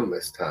them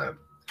this time.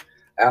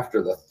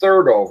 After the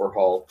third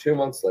overhaul, 2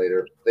 months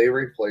later, they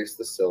replaced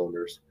the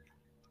cylinders,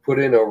 put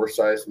in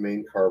oversized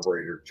main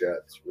carburetor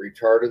jets,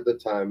 retarded the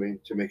timing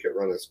to make it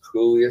run as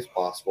coolly as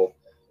possible,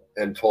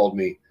 and told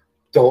me,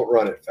 "Don't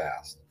run it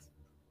fast."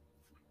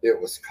 It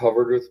was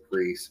covered with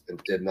grease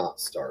and did not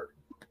start.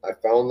 I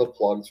found the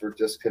plugs were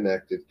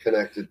disconnected,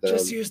 connected them.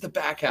 Just use the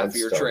back half of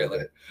your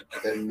trailer.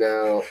 And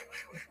now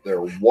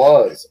there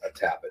was a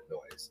tappet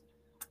noise.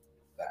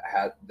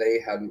 They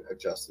hadn't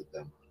adjusted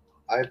them.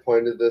 I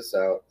pointed this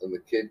out, and the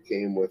kid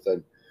came with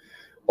an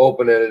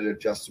open-ended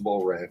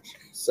adjustable wrench,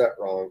 set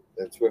wrong,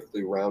 and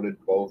swiftly rounded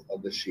both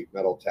of the sheet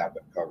metal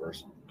tappet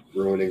covers,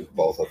 ruining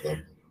both of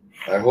them.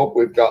 "I hope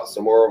we've got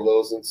some more of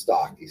those in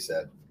stock," he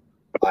said.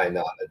 I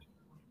nodded.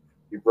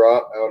 He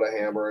brought out a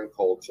hammer and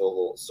cold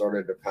chisel,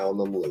 started to pound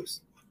them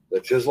loose.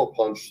 The chisel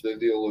punched through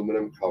the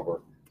aluminum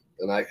cover,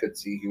 and I could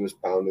see he was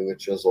pounding the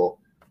chisel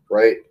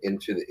right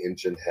into the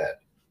engine head.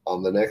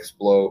 On the next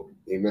blow,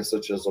 he missed the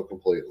chisel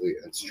completely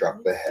and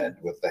struck the head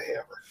with the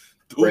hammer,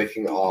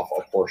 breaking off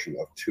a portion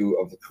of 2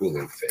 of the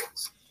cooling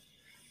fins.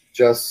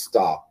 "Just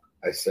stop,"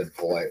 I said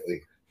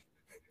politely,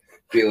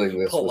 feeling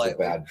this was a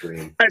bad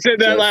dream. I said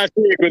that last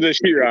week with the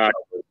sheetrock.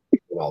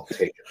 And I'll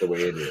take it the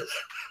way it is.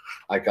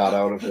 I got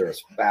out of there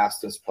as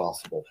fast as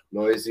possible.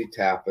 Noisy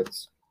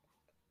tappets,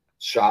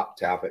 shop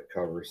tappet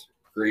covers,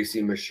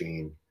 greasy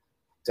machine,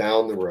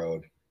 down the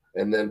road,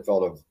 and then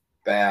felt a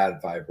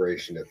bad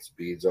vibration at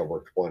speeds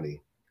over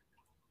 20.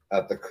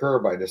 At the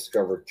curb, I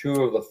discovered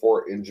 2 of the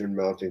 4 engine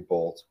mounting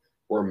bolts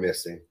were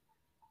missing,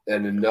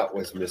 and a nut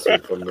was missing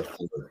from the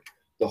third.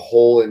 The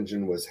whole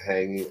engine was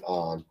hanging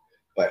on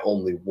by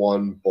only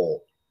 1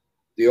 bolt.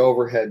 The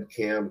overhead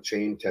cam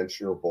chain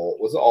tensioner bolt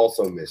was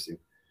also missing,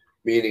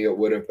 meaning it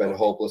would have been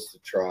hopeless to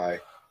try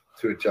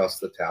to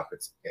adjust the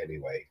tappets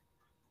anyway.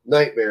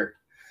 Nightmare.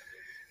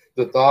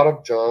 The thought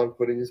of John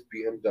putting his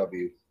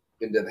BMW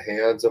into the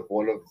hands of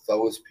one of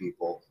those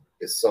people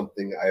is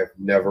something I have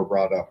never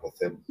brought up with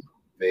him.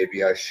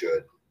 Maybe I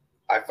should.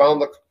 I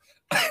found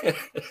the...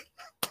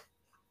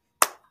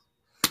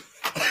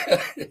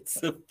 It's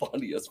the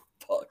funniest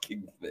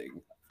fucking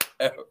thing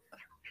ever.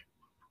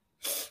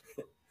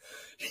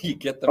 You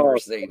get the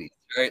Mercedes,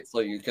 right? So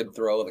you can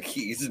throw the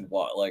keys and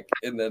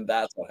and then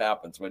that's what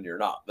happens when you're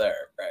not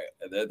there, right?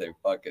 And then they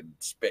fucking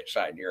spit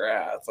shine your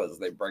ass as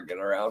they bring it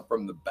around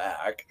from the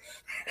back.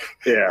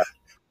 Yeah.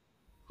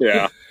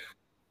 Yeah.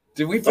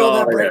 Did we fill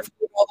that brake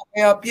fluid all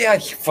the way up? Yeah,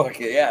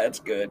 it's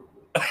good.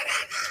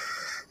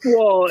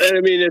 Well, and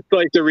I mean, it's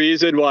like the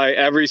reason why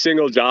every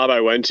single job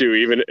I went to,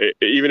 even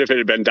if it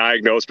had been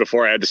diagnosed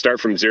before, I had to start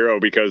from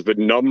zero, because the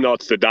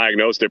numbnuts that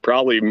diagnosed it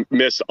probably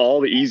missed all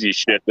the easy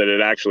shit that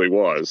it actually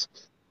was.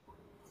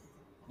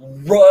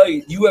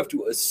 Right. You have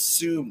to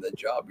assume the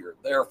job you're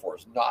there for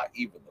is not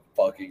even the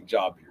fucking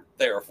job you're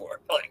there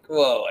for. Like,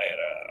 whoa.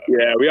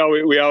 Yeah,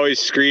 we always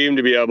scream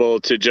to be able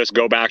to just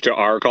go back to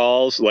our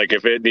calls. Like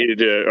if it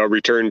needed a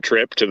return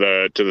trip to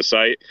the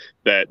site,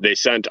 that they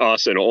sent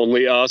us and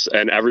only us,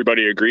 and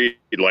everybody agreed.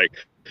 Like,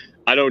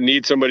 I don't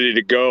need somebody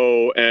to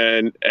go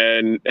and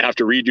have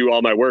to redo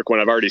all my work when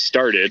I've already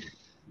started,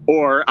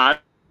 or I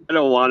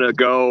don't want to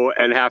go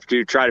and have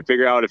to try to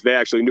figure out if they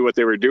actually knew what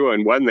they were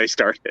doing when they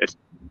started.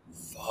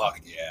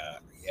 Fuck yeah,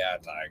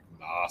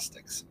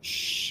 diagnostics and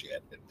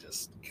shit, and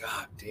just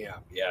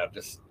goddamn,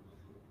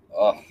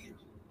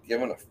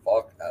 giving a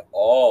fuck at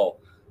all.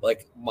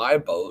 Like my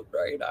boat,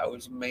 right? I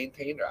was a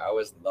maintainer. I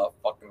was the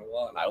fucking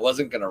one. I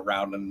wasn't gonna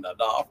round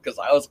it off because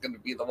I was gonna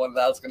be the one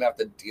that was gonna have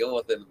to deal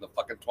with it in the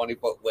fucking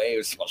 20-foot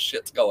waves while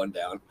shit's going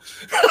down.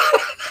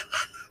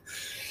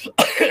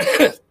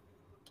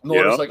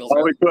 Motorcycles.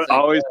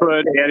 Always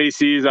put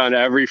anti-seize on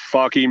every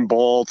fucking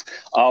bolt.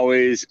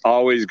 Always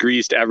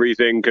greased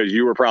everything, because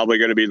you were probably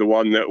going to be the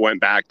one that went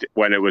back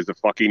when it was the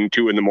fucking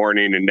 2 a.m. and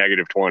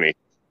 -20.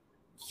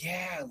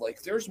 Yeah,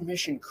 like there's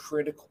mission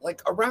critical,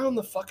 like around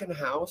the fucking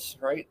house,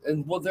 right?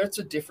 And well, that's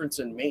a difference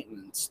in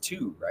maintenance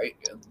too, right?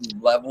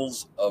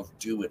 Levels of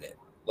doing it.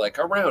 Like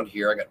around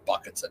here, I got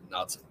buckets and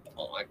nuts and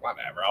like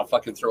whatever. I'll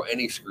fucking throw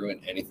any screw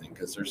in anything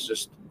because there's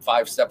just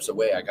 5 steps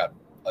away. I got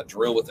a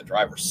drill with the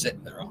driver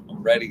sitting there.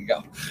 I'm ready to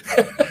go.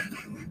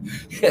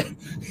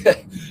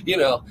 You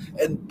know,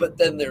 but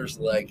then there's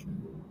like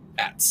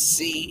at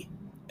sea,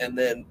 and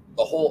then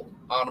the whole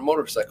on a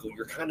motorcycle,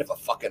 you're kind of a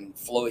fucking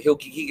flow.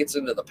 He gets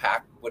into the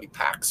pack what he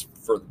packs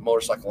for the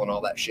motorcycle and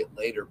all that shit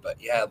later. But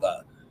yeah,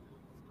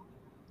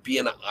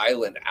 being an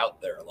island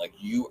out there, like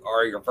you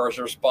are your first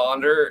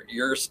responder,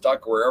 you're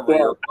stuck wherever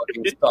you're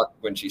fucking stuck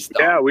when she stops.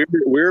 Yeah, we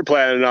were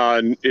planning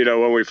on, you know,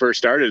 when we first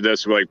started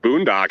this, like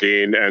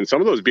boondocking, and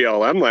some of those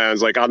BLM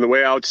lands, like on the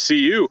way out to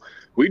CU,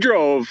 we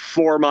drove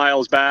 4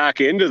 miles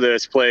back into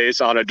this place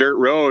on a dirt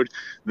road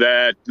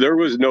that there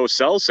was no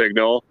cell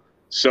signal.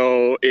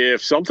 So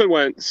if something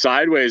went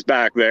sideways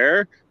back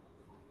there,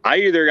 I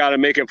either got to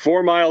make it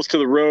 4 miles to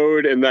the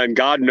road, and then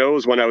God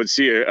knows when I would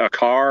see a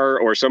car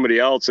or somebody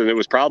else, and it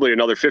was probably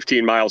another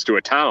 15 miles to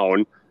a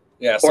town.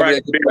 Yeah,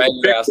 somebody could drag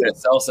your ass with a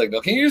cell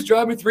signal. Can you just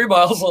drive me 3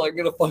 miles so I can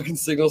get a fucking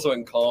signal so I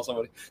can call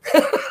somebody?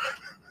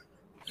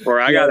 Or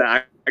I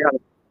gotta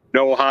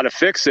know how to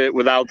fix it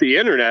without the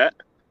internet,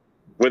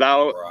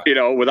 without you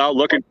know, without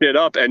looking shit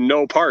up, and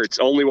no parts,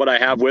 only what I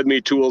have with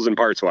me, tools and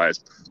parts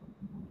wise.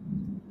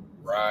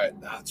 Right,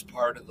 that's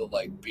part of the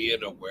like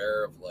being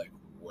aware of like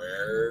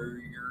where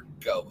you're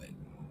going.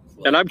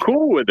 Like, and I'm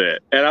cool with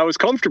it, and I was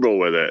comfortable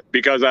with it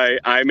because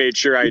I made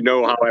sure I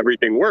know how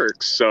everything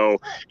works. So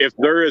if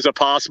there is a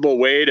possible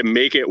way to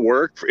make it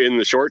work in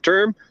the short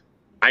term,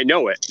 I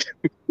know it.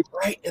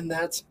 Right, and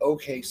that's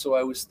okay. So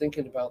I was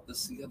thinking about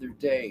this the other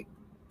day.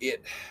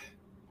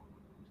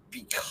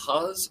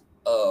 Because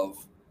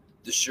of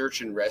the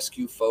search and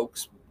rescue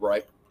folks,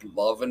 right,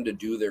 loving to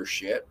do their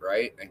shit,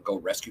 right, and go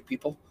rescue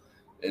people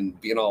and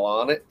being all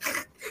on it.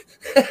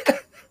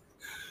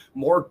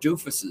 More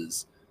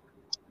doofuses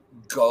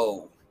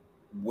go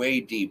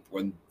way deep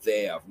when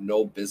they have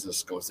no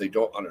business going. They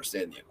don't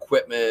understand the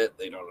equipment.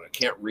 They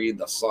can't read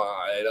the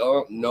sign. They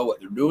don't know what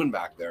they're doing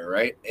back there,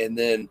 right? And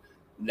then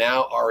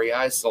now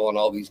REI is selling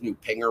all these new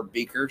pinger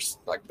beakers,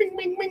 like bing,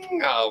 bing,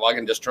 bing. Oh, I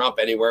can just tromp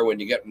anywhere when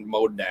you get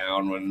mowed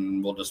down,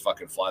 when we'll just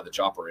fucking fly the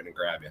chopper in and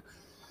grab you.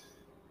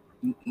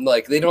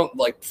 Like they don't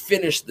like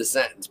finish the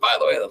sentence. By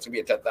the way, that's gonna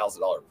be a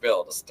 $10,000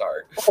 bill to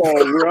start.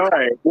 Oh,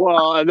 right.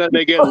 Well, and then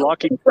they get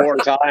lucky 4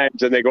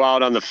 times, and they go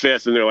out on the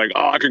 5th, and they're like,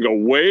 "Oh, I could go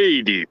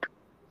way deep.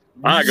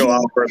 I go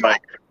out for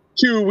like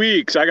 2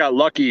 weeks. I got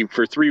lucky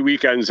for 3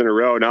 weekends in a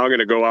row. Now I'm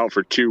gonna go out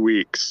for 2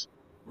 weeks."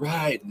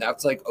 Right, and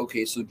that's like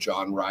okay. So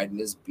John riding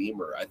his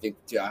Beamer. I think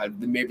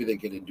maybe they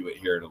get into it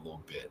here in a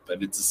little bit,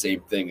 but it's the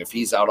same thing. If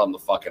he's out on the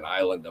fucking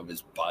island of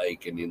his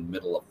bike and in the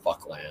middle of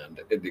fuckland,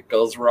 and it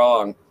goes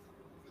wrong,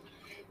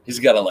 he's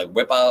got to like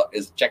whip out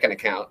his checking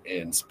account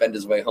and spend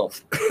his way home.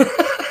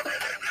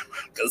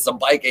 Because the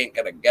bike ain't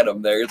going to get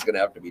him there. It's going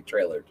to have to be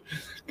trailered.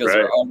 Because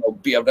there are no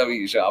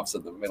BMW shops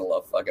in the middle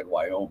of fucking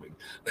Wyoming.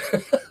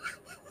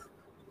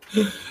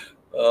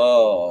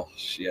 Oh,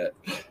 shit.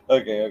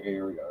 Okay,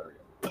 here we go.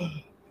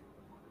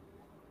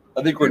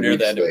 I think we're near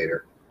that.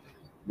 Later,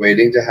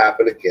 waiting to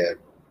happen again.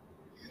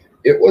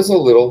 It was a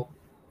little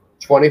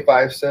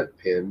 25-cent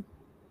pin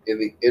in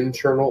the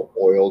internal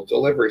oil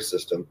delivery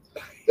system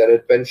that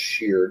had been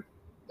sheared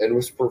and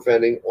was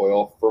preventing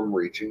oil from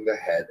reaching the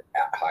head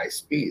at high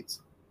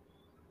speeds.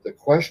 The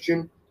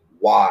question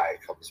why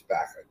comes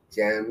back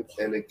again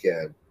and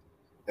again,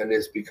 and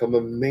has become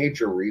a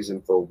major reason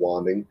for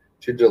wanting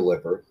to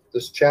deliver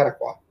this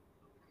Chautauqua.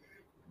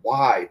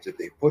 Why did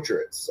they butcher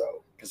it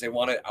so? Because they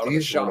want it out of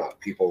the shop. These were not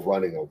people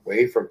running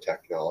away from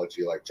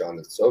technology like John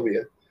and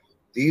Sylvia.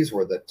 These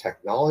were the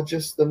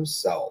technologists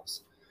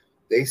themselves.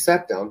 They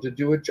sat down to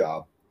do a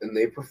job, and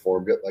they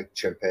performed it like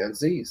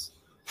chimpanzees.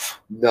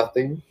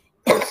 Nothing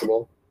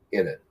personal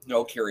in it.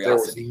 No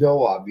curiosity. There was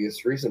no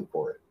obvious reason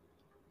for it.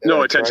 And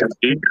no attention to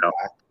detail.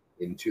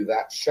 Into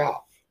that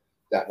shop,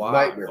 that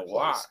nightmare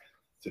place,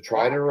 to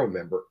try to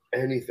remember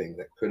anything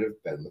that could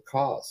have been the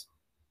cause.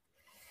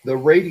 The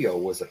radio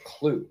was a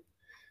clue.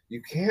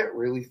 You can't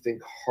really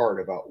think hard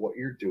about what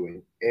you're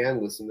doing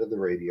and listen to the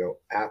radio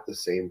at the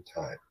same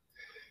time.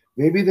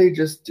 Maybe they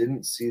just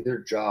didn't see their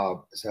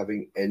job as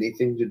having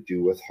anything to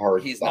do with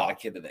hard He's thought. Not a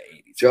kid of the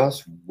 80s.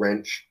 Just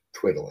wrench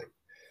twiddling.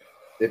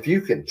 If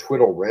you can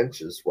twiddle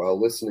wrenches while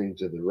listening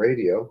to the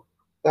radio,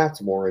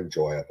 that's more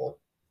enjoyable.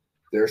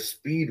 Their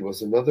speed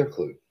was another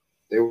clue.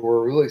 They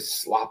were really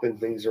slopping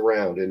things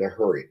around in a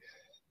hurry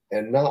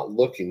and not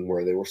looking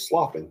where they were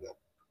slopping them.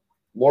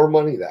 More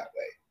money that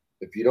way.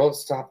 If you don't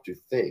stop to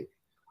think,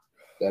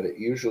 that it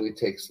usually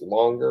takes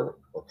longer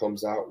or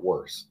comes out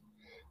worse.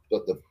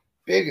 But the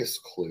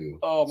biggest clue.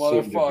 Oh,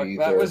 motherfucker.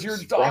 That was your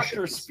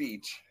doctor's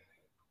speech.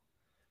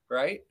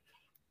 Right?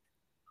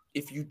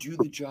 If you do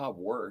the job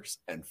worse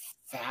and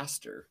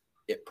faster,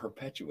 it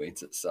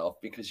perpetuates itself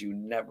because you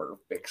never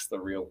fix the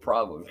real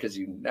problem, because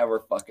you never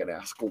fucking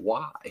ask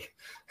why.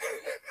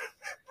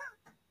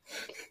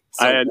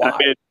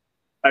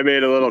 I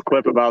made a little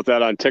clip about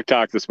that on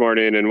TikTok this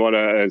morning,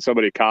 and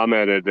somebody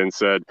commented and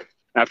said,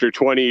 after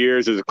 20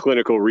 years as a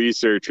clinical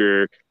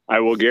researcher, I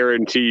will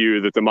guarantee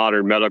you that the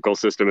modern medical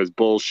system is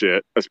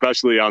bullshit,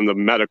 especially on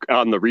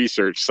the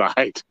research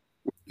side.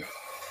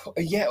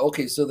 Yeah,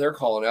 okay, so they're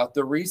calling out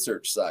the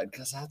research side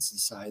because that's the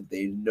side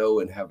they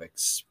know and have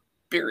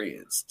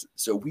experienced.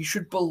 So we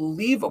should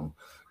believe them.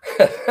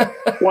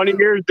 20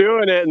 years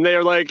doing it, and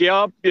they're like,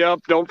 yep,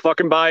 don't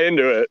fucking buy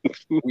into it.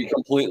 We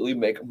completely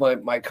make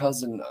my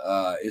cousin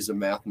is a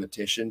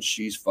mathematician.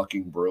 She's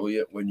fucking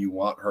brilliant. When you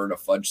want her to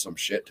fudge some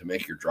shit to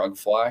make your drug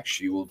fly,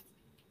 she will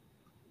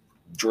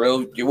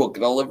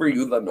deliver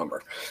you the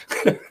number.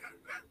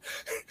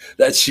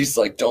 That she's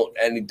like, don't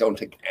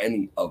take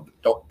any of it.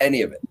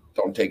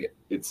 Don't take it.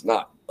 It's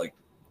not like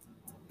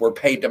we're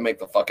paid to make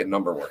the fucking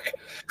number work.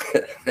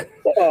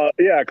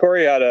 Yeah,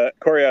 Corey had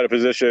a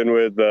position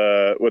with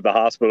the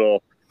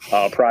hospital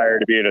prior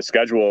to being a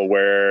schedule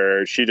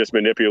where she just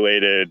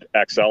manipulated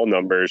Excel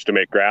numbers to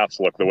make graphs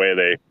look the way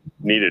they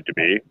needed to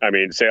be. I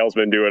mean,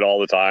 salesmen do it all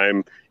the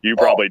time. You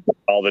probably do it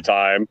all the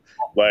time.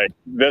 Like,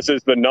 this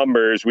is the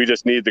numbers. We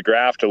just need the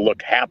graph to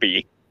look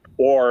happy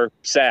or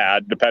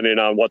sad, depending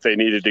on what they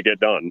needed to get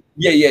done.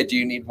 Yeah. Do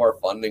you need more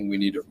funding? We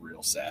need it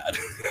real sad.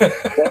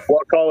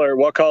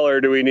 What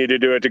color do we need to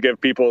do it to get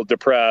people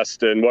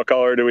depressed? And what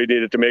color do we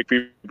need it to make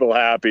people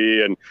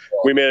happy? And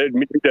we need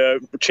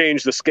to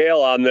change the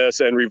scale on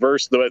this and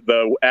reverse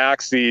the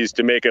axes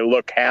to make it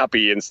look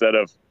happy instead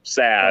of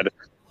sad.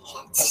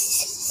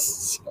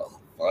 So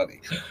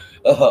funny.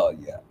 Oh,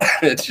 yeah.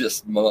 It's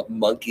just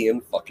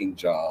monkeying fucking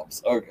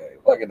jobs. Okay,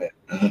 look at it.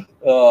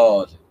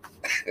 Oh,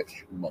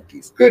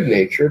 monkeys.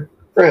 Good-natured,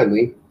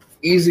 friendly,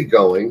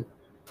 easygoing,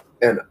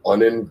 and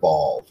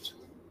uninvolved.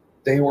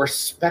 They were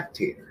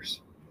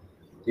spectators.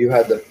 You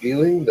had the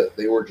feeling that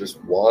they were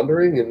just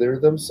wandering in there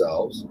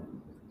themselves,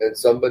 and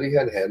somebody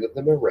had handed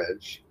them a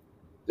wrench.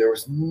 There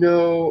was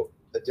no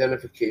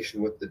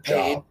identification with the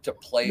job. To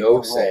play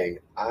no saying,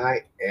 I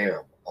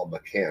am a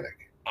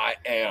mechanic. I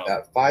am.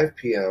 At 5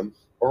 p.m.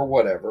 or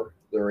whatever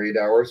their 8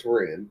 hours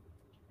were in,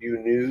 you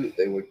knew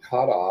they would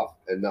cut off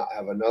and not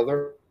have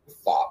another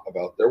thought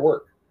about their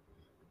work.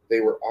 They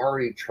were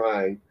already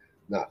trying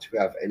not to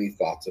have any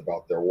thoughts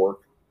about their work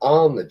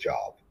on the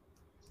job.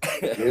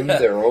 In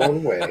their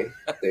own way,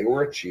 they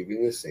were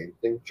achieving the same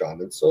thing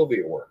John and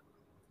Sylvia were,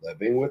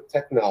 living with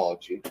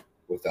technology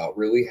without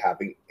really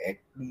having any.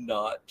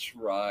 Not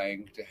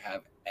trying to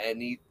have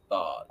any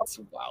thoughts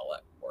while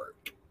at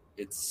work.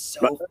 It's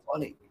so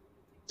funny.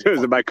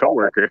 Those are my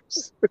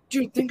coworkers.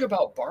 Dude, think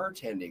about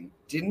bartending.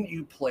 Didn't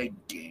you play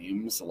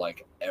games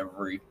like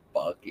every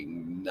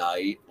fucking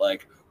night?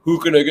 Like, who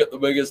can I get the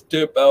biggest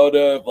tip out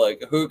of?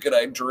 Like, who can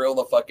I drill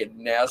the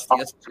fucking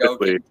nastiest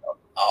joke into?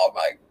 Oh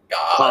my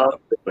God.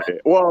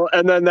 Well,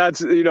 and then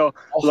that's,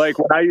 like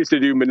when I used to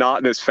do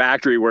monotonous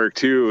factory work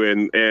too,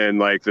 in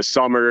like the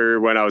summer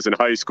when I was in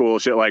high school,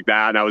 shit like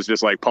that, and I was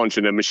just like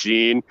punching a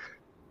machine.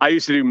 I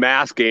used to do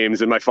math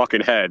games in my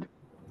fucking head.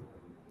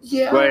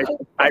 Yeah. Like,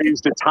 I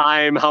used to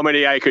time how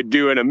many I could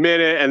do in a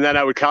minute, and then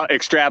I would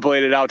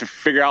extrapolate it out to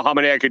figure out how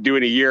many I could do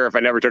in a year if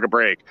I never took a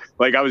break.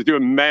 Like, I was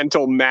doing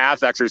mental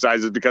math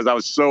exercises because I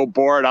was so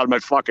bored out of my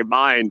fucking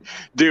mind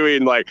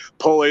doing, like,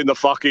 pulling the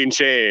fucking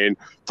chain.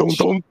 Dum,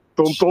 dum,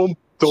 dum, dum,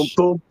 dum,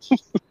 dum.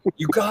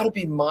 You got to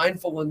be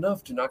mindful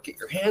enough to not get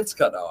your hands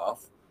cut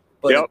off.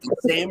 But at the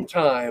same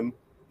time,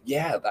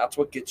 yeah, that's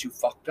what gets you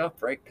fucked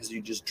up, right? Because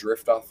you just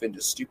drift off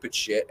into stupid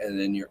shit, and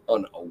then you're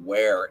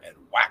unaware and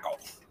wacko.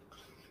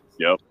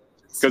 Yep.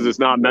 Because it's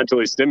not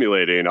mentally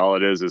stimulating. All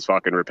it is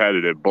fucking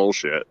repetitive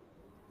bullshit.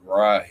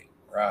 Right.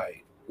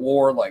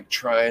 Or like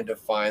trying to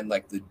find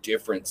like the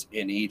difference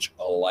in each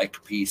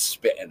alike piece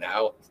spitting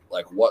out.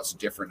 Like what's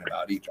different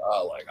about each.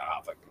 Because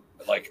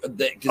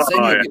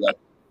then you'd be like,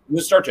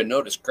 you start to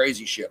notice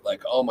crazy shit.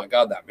 Like, oh my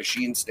God, that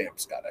machine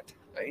stamp's got a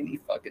tiny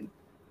fucking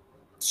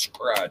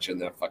scratch in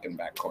that fucking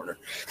back corner.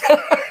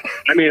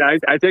 I mean,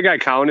 I think I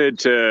counted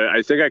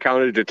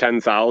to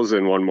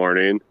 10,000 one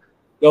morning.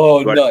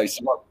 Oh, nice.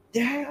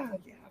 Yeah.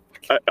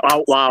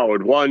 Out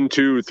loud, 1,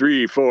 2,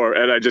 3, 4,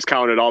 and I just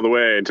counted all the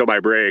way until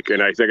my break,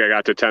 and I think I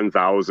got to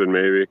 10,000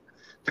 maybe.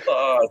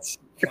 It's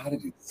gotta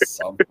do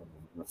something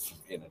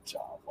in a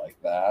job like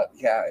that.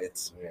 Yeah,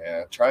 it's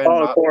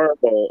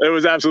horrible. It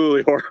was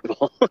absolutely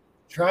horrible.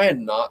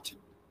 Trying not to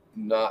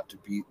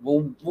be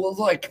well.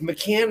 Like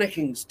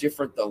mechanicing's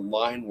different than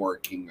line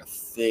working. A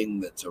thing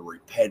that's a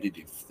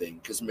repetitive thing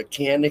because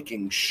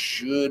mechanicing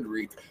should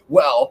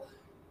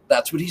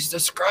that's what he's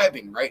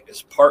describing, right?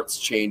 Is parts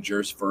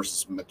changers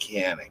versus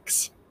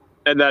mechanics.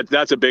 And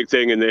that's a big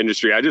thing in the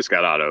industry I just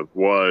got out of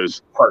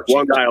was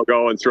one guy will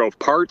go and throw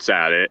parts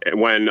at it, and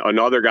when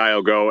another guy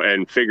will go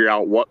and figure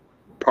out what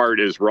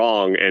part is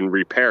wrong and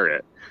repair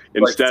it.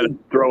 Instead of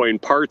throwing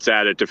parts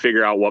at it to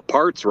figure out what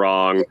part's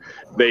wrong,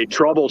 they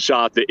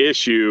troubleshot the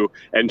issue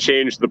and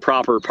change the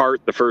proper part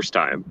the first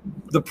time.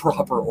 The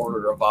proper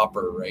order of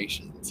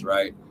operations,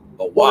 right?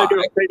 Well, they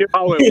knew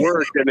how it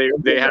worked, and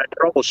they had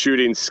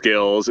troubleshooting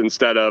skills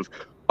instead of,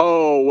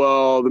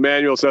 the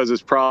manual says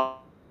it's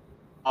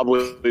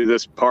probably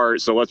this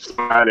part, so let's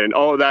throw that in.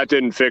 Oh, that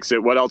didn't fix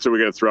it. What else are we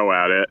going to throw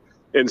at it?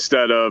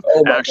 Instead of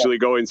actually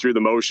going through the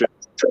motion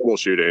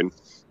troubleshooting.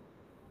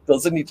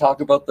 Doesn't he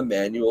talk about the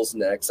manuals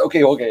next? Okay,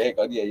 hang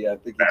on. Yeah. I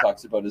think he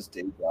talks about his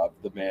day job,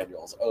 the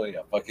manuals. Oh yeah,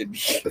 fucking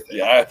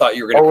yeah. I thought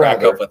you were gonna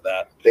crack up with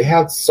that. They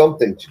had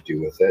something to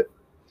do with it,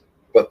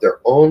 but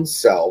their own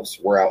selves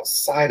were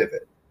outside of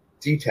it,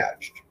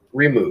 detached,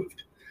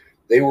 removed.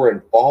 They were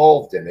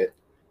involved in it,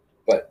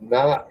 but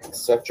not in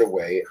such a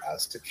way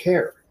as to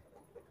care.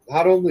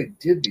 Not only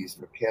did these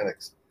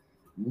mechanics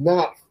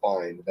not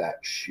find that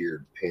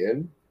sheared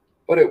pin,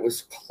 but it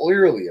was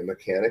clearly a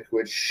mechanic who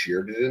had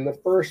sheared it in the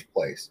first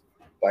place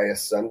by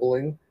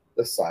assembling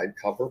the side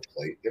cover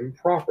plate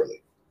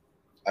improperly.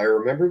 I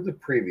remember the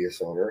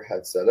previous owner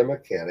had said a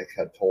mechanic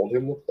had told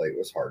him the plate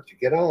was hard to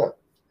get on,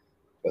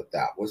 but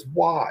that was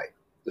why.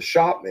 The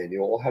shop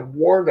manual had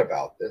warned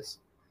about this,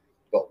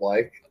 but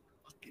like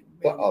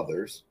the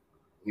others,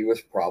 he was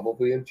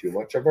probably in too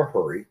much of a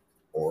hurry,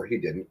 or he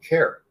didn't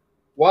care.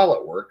 While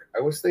at work, I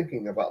was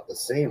thinking about the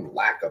same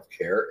lack of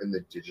care in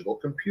the digital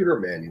computer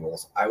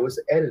manuals I was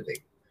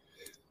editing.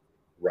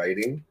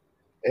 Writing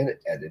and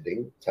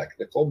editing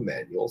technical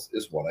manuals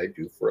is what I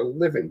do for a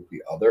living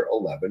the other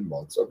 11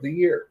 months of the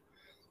year.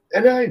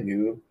 And I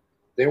knew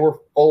they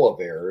were full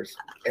of errors,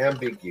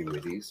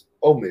 ambiguities,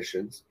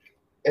 omissions,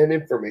 and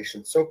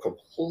information so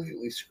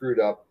completely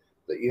screwed up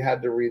that you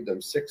had to read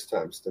them 6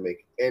 times to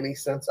make any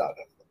sense out of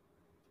them.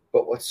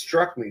 But what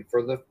struck me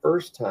for the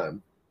first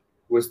time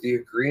was the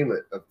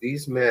agreement of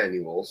these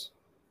manuals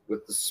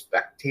with the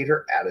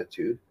spectator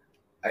attitude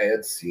I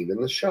had seen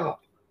in the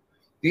shop.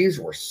 These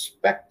were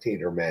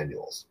spectator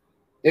manuals.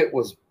 It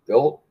was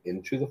built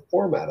into the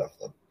format of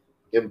them.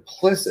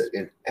 Implicit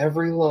in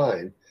every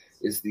line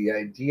is the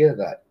idea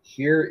that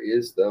here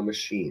is the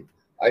machine,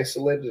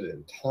 isolated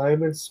in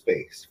time and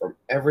space from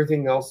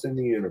everything else in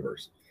the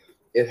universe.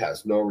 It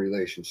has no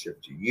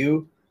relationship to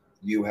you.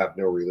 You have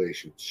no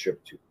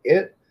relationship to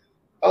it,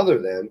 other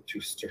than to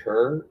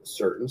turn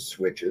certain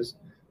switches,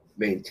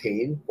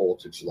 maintain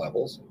voltage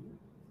levels,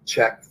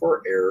 check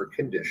for error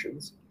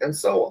conditions, and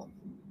so on.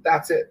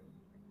 That's it.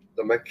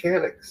 The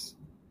mechanics,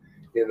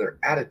 in their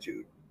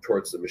attitude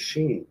towards the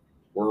machine,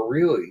 were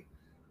really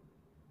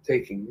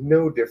taking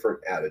no different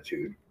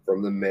attitude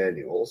from the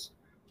manuals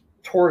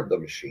toward the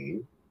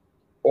machine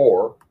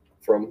or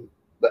from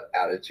the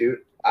attitude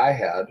I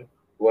had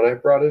when I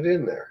brought it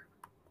in there.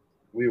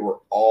 We were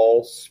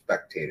all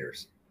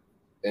spectators.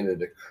 And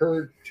it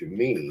occurred to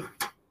me.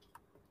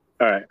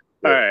 All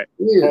right.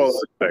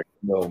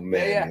 No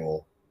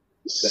manual.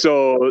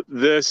 So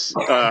this,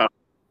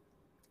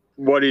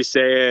 what he's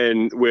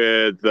saying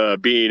with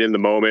being in the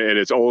moment, and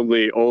it's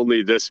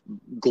only this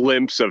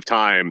glimpse of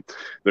time.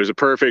 There's a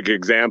perfect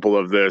example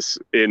of this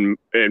in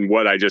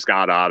what I just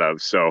got out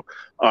of. So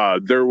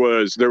there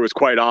was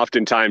quite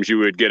often times you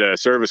would get a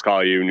service call,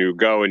 and you'd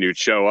go and you'd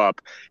show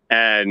up,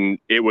 and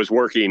it was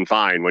working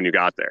fine when you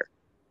got there.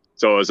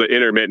 So it's an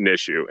intermittent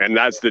issue, and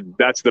that's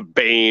the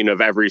bane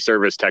of every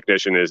service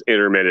technician is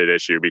intermittent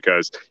issue,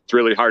 because it's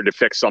really hard to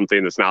fix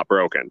something that's not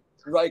broken.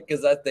 Right,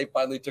 because they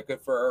finally took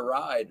it for a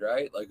ride,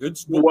 right? Like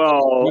it's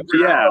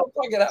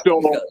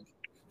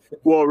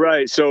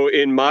right. So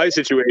in my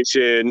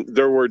situation,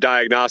 there were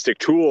diagnostic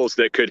tools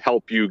that could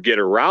help you get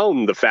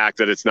around the fact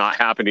that it's not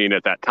happening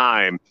at that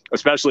time,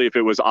 especially if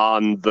it was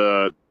on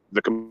the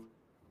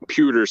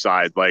computer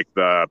side, like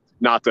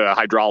not the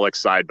hydraulic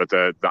side, but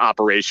the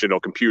operational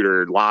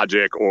computer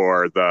logic,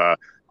 or the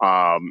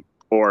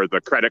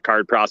credit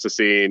card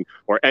processing,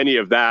 or any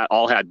of that,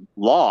 all had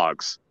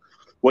logs.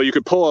 Well, you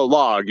could pull a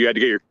log. You had to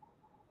get your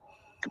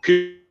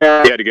computer,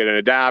 you had to get an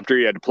adapter,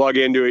 you had to plug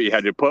into it, you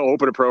had to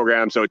open a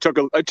program. So it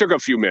took a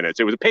few minutes.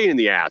 It was a pain in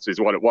the ass is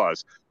what it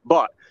was.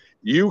 But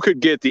you could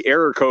get the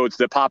error codes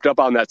that popped up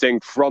on that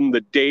thing from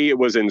the day it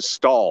was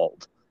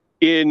installed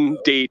in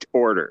date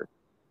order.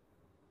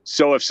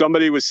 So if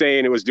somebody was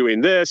saying it was doing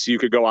this, you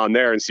could go on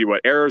there and see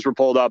what errors were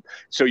pulled up.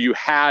 So you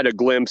had a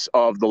glimpse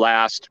of the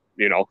last,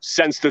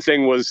 since the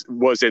thing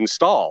was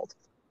installed.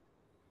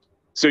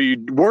 So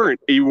you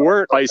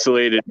weren't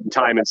isolated in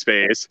time and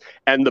space.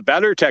 And the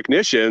better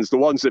technicians, the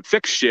ones that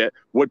fix shit,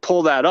 would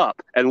pull that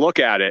up and look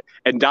at it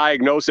and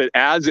diagnose it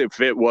as if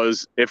it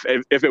was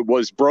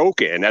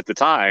broken at the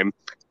time.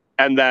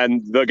 And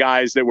then the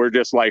guys that were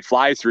just like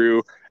fly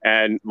through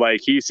and,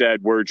 like he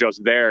said, were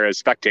just there as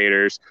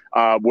spectators,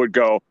 would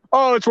go,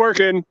 "Oh, it's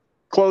working,"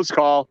 close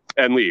call,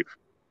 and leave.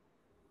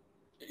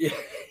 Yeah.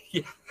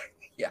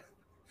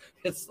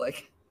 It's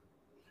like,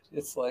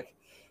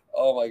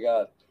 oh my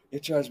God.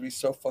 It drives me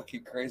so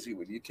fucking crazy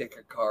when you take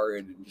a car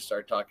in and you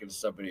start talking to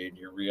somebody and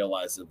you're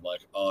realizing,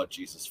 like, oh,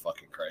 Jesus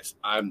fucking Christ,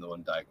 I'm the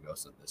one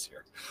diagnosing this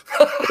here.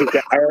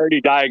 I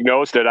already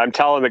diagnosed it. I'm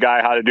telling the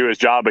guy how to do his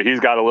job, but he's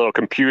got a little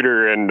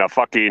computer and a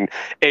fucking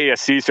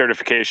ASC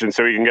certification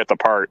so he can get the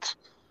parts.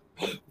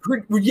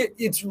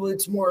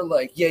 It's more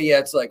like,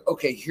 it's like,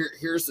 okay,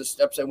 here's the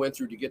steps I went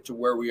through to get to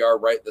where we are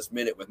right this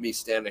minute with me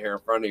standing here in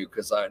front of you,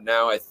 because I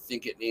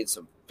think it needs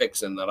some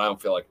fixing that I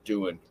don't feel like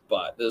doing,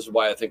 but this is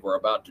why I think we're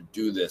about to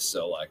do this.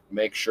 So, like,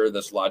 make sure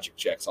this logic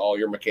checks all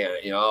your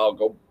mechanic. I'll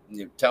go.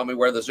 Tell me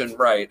where this isn't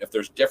right. If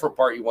there's a different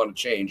part you want to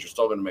change, you're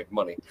still going to make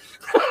money.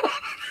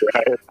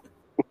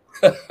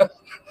 Right.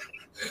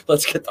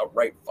 Let's get the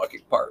right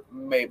fucking part.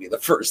 Maybe the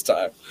first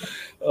time.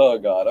 Oh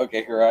God.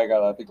 Okay, here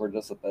I think we're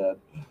just at that.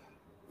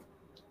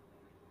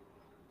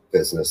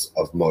 Business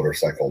of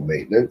motorcycle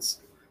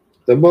maintenance,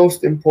 the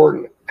most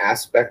important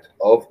aspect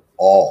of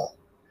all.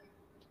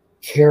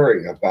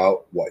 Caring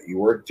about what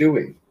you are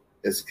doing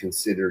is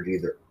considered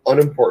either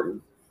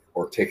unimportant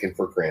or taken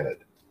for granted.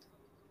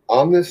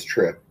 On this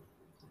trip,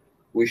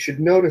 we should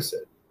notice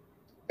it,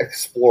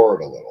 explore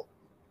it a little,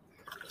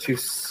 to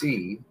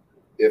see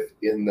if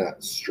in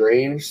that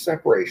strange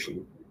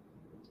separation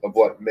of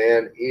what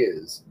man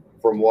is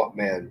from what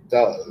man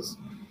does,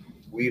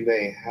 we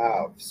may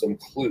have some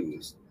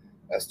clues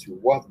as to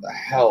what the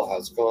hell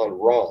has gone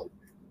wrong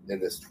in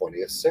this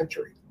 20th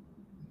century.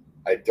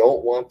 I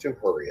don't want to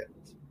hurry it.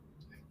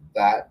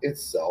 That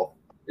itself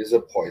is a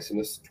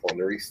poisonous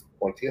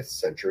 20th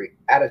century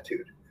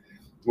attitude.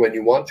 When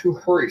you want to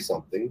hurry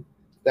something,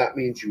 that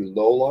means you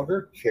no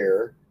longer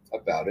care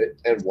about it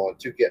and want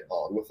to get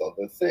on with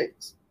other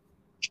things.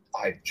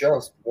 I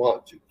just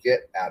want to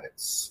get at it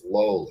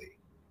slowly,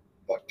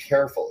 but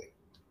carefully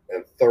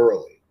and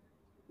thoroughly,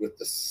 with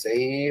the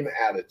same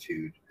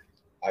attitude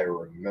I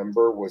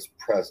remember was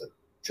present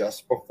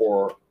just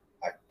before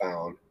I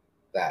found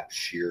that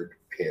sheared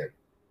pin.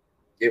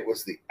 It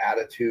was the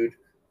attitude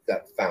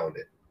that found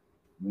it,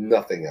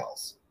 nothing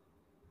else.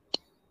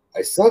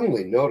 I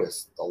suddenly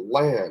noticed the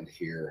land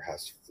here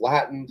has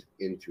flattened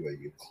into a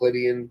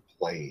Euclidean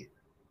plane.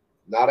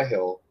 Not a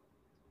hill,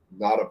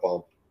 not a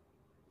bump,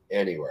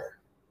 anywhere.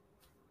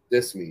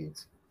 This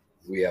means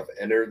we have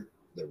entered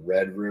the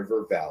Red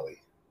River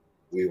Valley.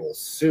 We will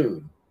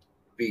soon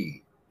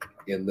be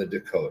in the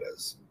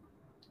Dakotas.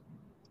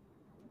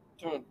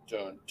 Dun,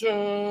 dun,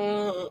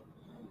 dun.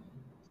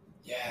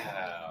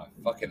 Yeah,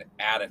 fucking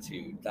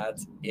attitude.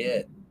 That's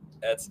it.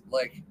 That's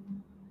like,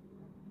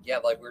 yeah,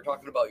 like we were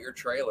talking about your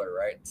trailer,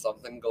 right?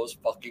 Something goes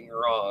fucking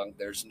wrong.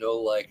 There's no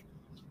like,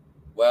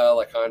 well,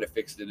 I kind of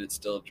fixed it. It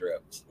still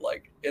drips.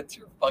 Like, it's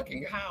your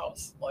fucking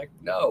house. Like,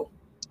 no,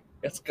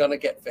 it's gonna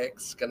get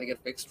fixed. It's gonna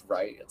get fixed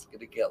right. It's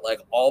gonna get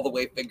like all the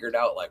way figured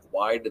out. Like,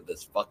 why did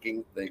this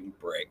fucking thing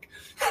break?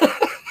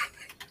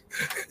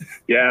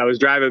 Yeah, it was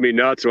driving me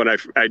nuts when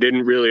I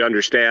didn't really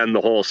understand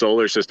the whole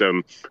solar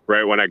system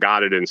right when I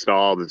got it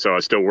installed. And so I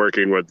was still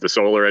working with the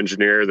solar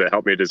engineer that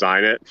helped me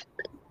design it.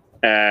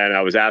 And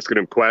I was asking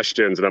him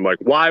questions and I'm like,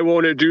 why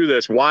won't it do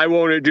this? Why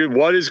won't it do,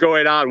 what is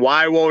going on?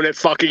 Why won't it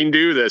fucking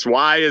do this?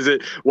 Why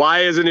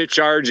isn't it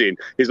charging?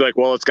 He's like,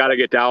 well, it's got to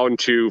get down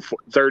to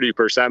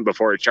 30%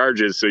 before it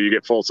charges. So you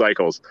get full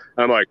cycles.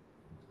 I'm like,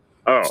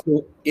 oh,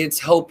 so it's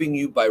helping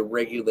you by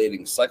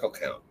regulating cycle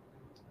count.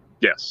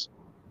 Yes.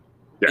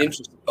 Yeah.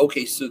 Interesting.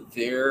 Okay, so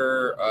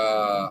they're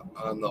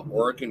on the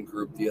Oregon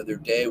group the other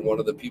day. One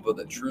of the people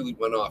that truly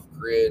went off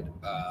grid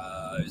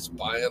is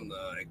buying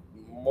the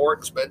more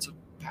expensive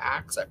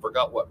packs. I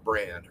forgot what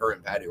brand. Her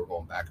and Patty were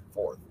going back and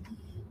forth.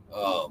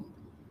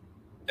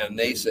 And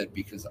they said,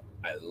 because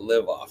I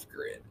live off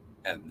grid,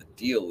 and the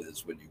deal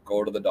is when you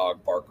go to the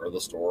dog park or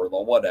the store or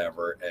the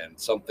whatever, and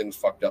something's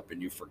fucked up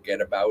and you forget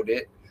about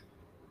it,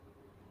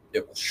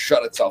 it will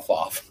shut itself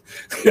off.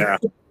 Yeah.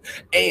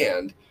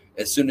 And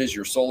as soon as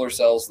your solar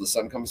cells, the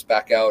sun comes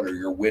back out, or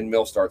your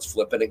windmill starts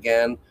flipping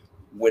again,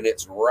 when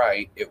it's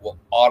right, it will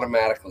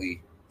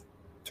automatically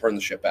turn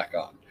the shit back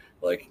on.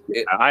 Like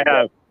it, I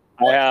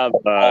have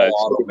a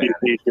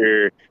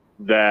feature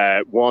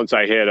that once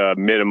I hit a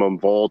minimum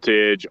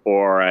voltage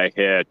or I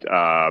hit,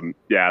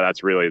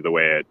 that's really the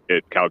way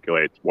it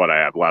calculates what I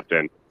have left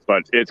in.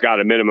 But it's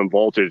got a minimum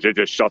voltage. It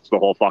just shuts the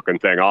whole fucking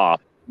thing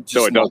off.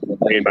 So it doesn't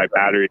drain my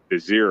battery to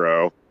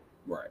zero.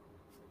 Right.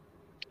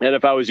 And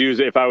if I was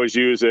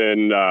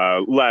using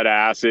lead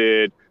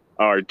acid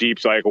or deep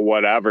cycle,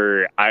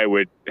 whatever, I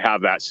would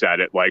have that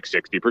set at like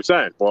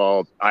 60%.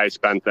 Well, I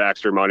spent the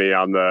extra money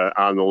on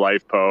the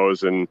life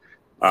pose, and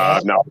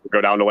now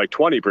go down to like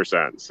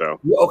 20%. So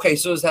okay,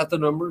 so is that the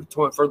number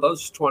for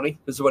those 20?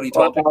 This is what he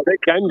told me. They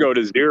can go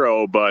to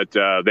zero, but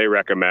they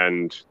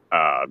recommend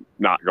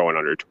not going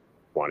under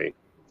 20.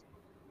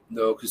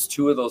 No, because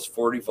 2 of those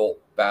 40-volt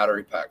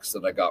battery packs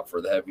that I got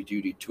for the heavy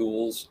duty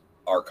tools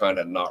are kind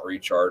of not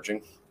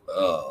recharging.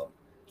 So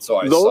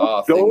I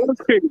saw those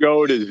can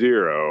go to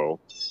zero.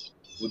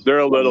 They're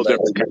a little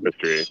different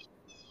chemistry.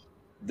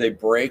 They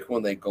break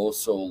when they go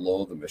so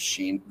low. The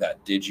machine,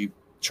 that digi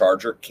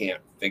charger,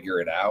 can't figure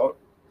it out.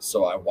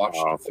 So I watched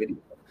the video.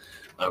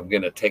 I'm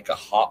gonna take a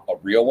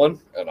real one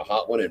and a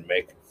hot one and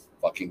make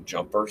fucking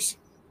jumpers.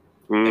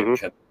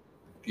 Mm-hmm. And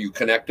you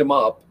connect them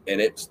up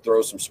and it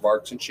throws some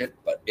sparks and shit,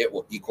 but it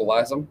will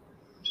equalize them.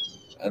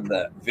 And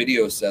the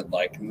video said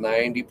like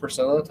 90%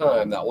 of the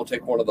time that will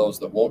take one of those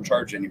that won't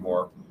charge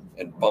anymore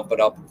and bump it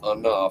up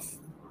enough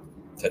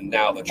to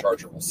now the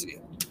charger will see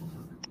it.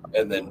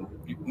 And then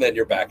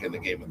you're back in the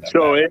game with that.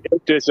 So battery.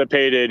 It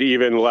dissipated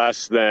even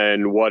less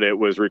than what it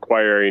was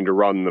requiring to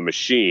run the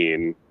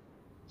machine.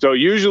 So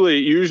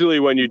usually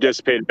when you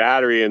dissipate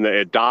battery and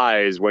it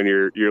dies when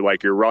you're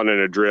running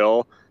a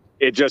drill,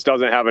 it just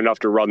doesn't have enough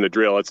to run the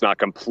drill. It's not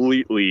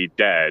completely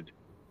dead.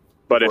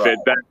 But if it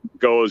then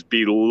goes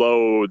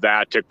below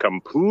that to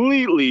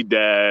completely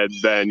dead,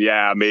 then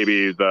yeah,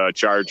 maybe the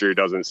charger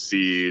doesn't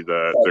see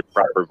the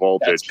proper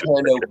voltage. That's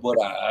kind of what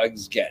I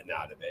was getting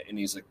out of it. And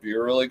he's like, be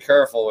really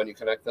careful when you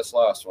connect this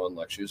last one.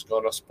 Like, she's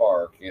going to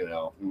spark, you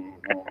know.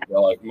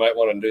 You're like, might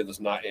want to do this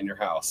not in your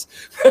house.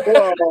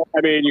 Well,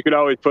 I mean, you could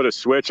always put a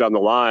switch on the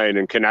line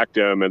and connect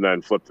them and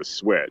then flip the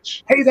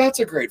switch. Hey, that's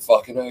a great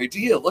fucking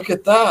idea. Look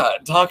at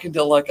that. Talking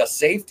to like a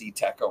safety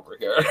tech over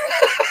here.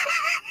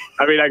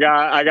 I mean, I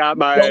got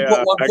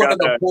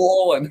my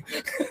pool and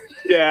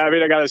yeah. I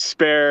mean, I got a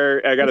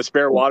spare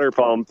water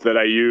pump that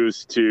I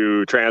use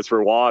to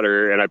transfer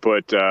water, and I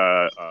put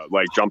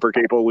like jumper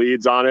cable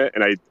leads on it,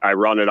 and I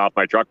run it off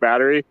my truck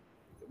battery.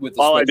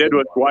 All I did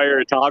was wire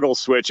a toggle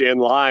switch in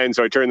line,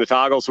 so I turn the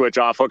toggle switch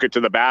off, hook it to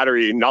the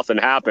battery, nothing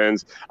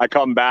happens. I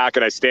come back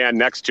and I stand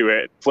next to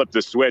it, flip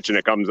the switch, and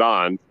it comes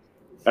on.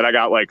 And I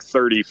got like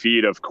 30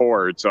 feet of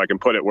cord, so I can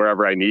put it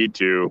wherever I need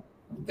to.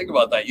 Think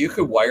about that. You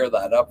could wire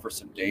that up for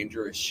some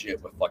dangerous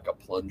shit with like a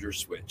plunger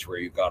switch where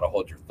you've got to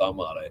hold your thumb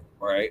on it,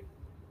 right?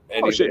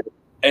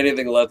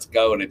 Anything lets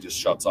go and it just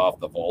shuts off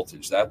the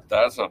voltage.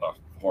 That's not a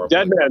horrible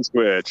dead man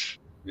switch.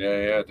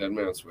 Yeah, dead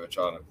man switch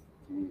on it.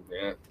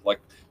 Yeah, like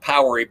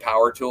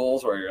power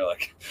tools where you're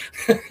like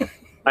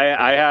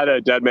I had a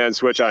dead man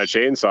switch on a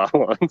chainsaw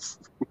once.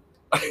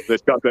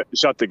 That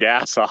shut the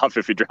gas off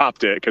if you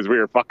dropped it because we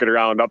were fucking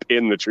around up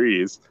in the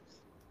trees.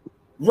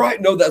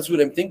 Right. No, that's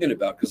what I'm thinking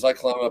about because I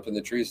climb up in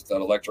the trees with that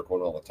electric one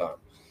all the time.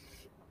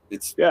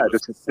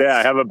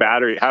 Have a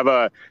battery, have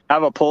a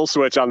pull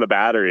switch on the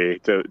battery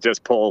to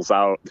just pulls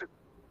out.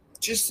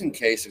 Just in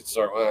case it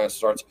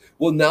starts.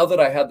 Well, now that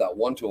I had that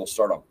one tool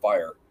start on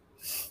fire,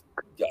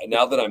 yeah,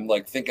 now that I'm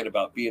like thinking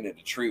about being in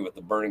a tree with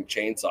the burning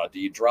chainsaw, do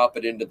you drop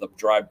it into the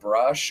dry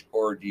brush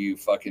or do you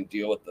fucking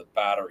deal with the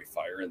battery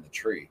fire in the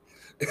tree?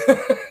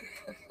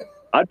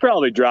 I'd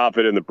probably drop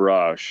it in the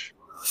brush.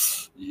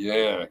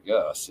 Yeah, I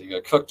guess. You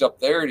get cooked up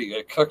there, and you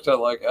get cooked up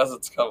like as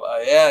it's coming.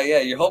 Yeah.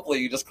 You hopefully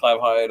you just climb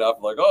high enough,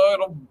 like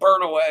it'll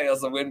burn away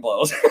as the wind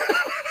blows.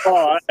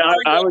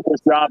 I would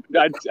just drop.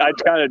 I'd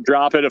kind of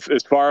drop it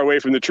as far away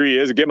from the tree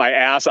as, get my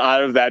ass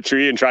out of that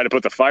tree, and try to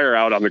put the fire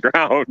out on the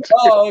ground.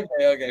 Oh,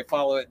 okay.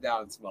 Follow it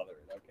down and smother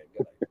it. Okay,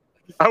 good.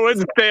 I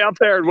wouldn't stay up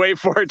there and wait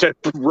for it to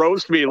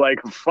roast me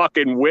like a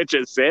fucking witch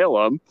at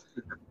Salem.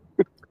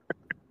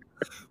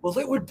 Well,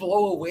 it would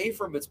blow away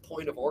from its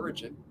point of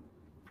origin.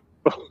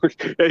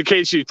 In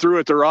case you threw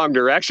it the wrong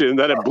direction,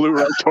 then it blew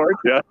right towards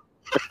you.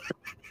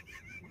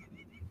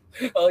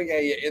 Oh, yeah,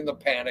 in the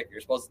panic,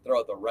 you're supposed to throw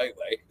it the right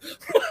way.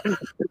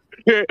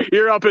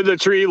 You're up in the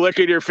tree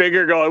licking your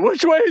finger going,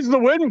 which way is the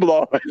wind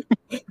blowing?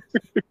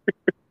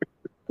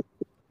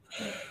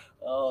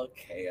 Oh,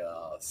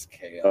 chaos.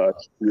 Yeah.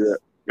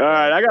 All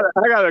right, I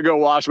gotta go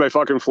wash my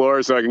fucking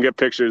floor so I can get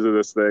pictures of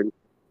this thing.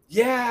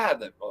 Yeah.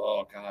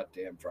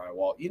 Goddamn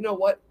drywall. You know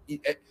what?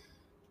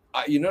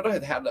 You know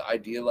what I had the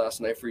idea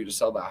last night for you to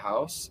sell that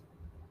house?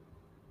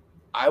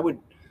 I would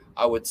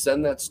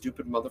send that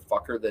stupid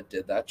motherfucker that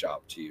did that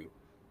job to you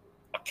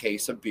a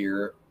case of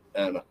beer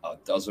and a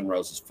dozen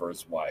roses for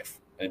his wife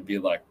and be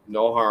like,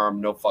 no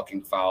harm, no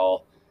fucking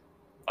foul.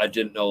 I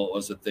didn't know it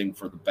was a thing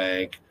for the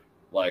bank.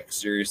 Like,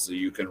 seriously,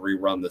 you can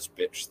rerun this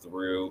bitch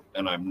through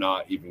and I'm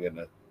not even going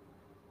to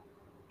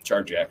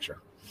charge you extra.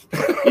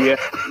 Yeah,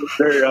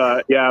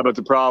 but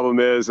the problem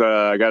is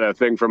I got a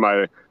thing from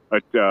my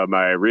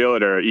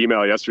realtor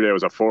email yesterday. It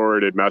was a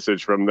forwarded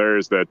message from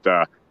theirs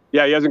that he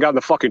hasn't gotten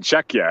the fucking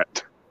check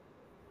yet.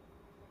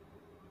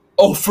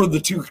 Oh, for the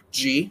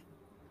 2G?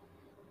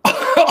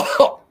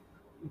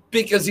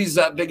 Because he's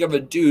that big of a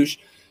douche,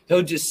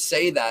 he'll just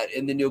say that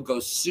and then he'll go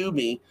sue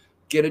me,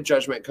 get a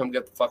judgment, come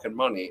get the fucking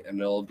money, and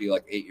it'll be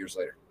like 8 years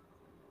later.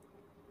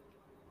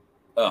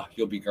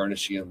 You'll be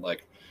garnishing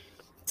like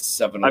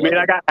 7. I mean,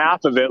 I got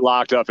half of it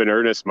locked up in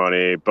earnest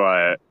money,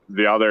 but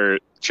the other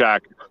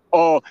check. They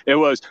put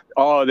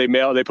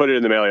it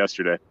in the mail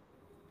yesterday.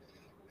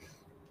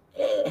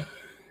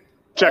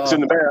 Checks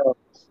in the mail.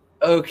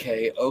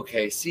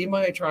 Okay. See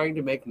my trying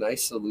to make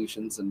nice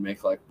solutions and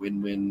make like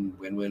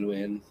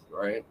win-win,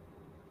 right?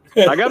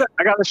 I got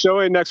a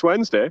showing next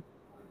Wednesday.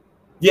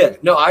 Yeah,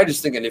 no, I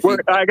just thinking if I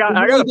got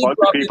a bunch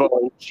of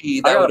people.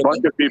 I got a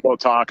bunch of people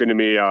talking to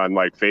me on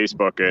like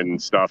Facebook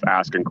and stuff,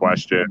 asking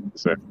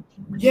questions.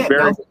 Yeah,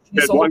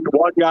 one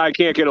guy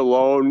can't get a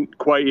loan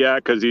quite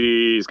yet because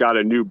he's got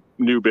a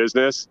new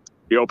business.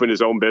 He opened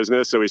his own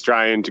business, so he's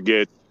trying to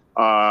get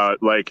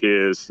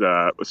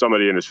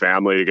somebody in his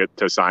family to get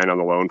to sign on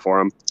the loan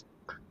for him.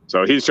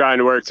 So he's trying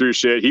to work through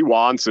shit. He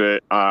wants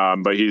it,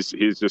 but he's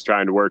just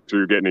trying to work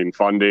through getting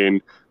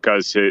funding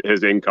because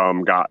his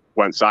income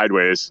went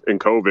sideways in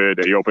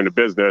COVID. He opened a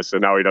business,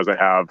 and now he doesn't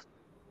have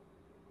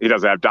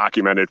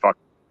documented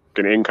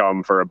fucking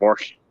income for a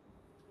mortgage.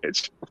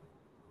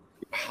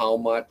 How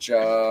much?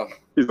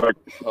 He's like,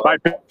 my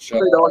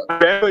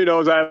family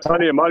knows I have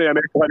plenty of money. I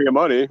make plenty of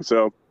money.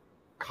 So,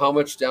 how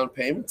much down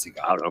payments he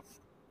got? I don't know.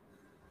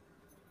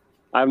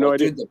 I have no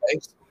idea. Dude,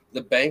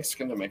 the bank's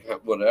gonna make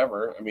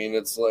whatever. I mean,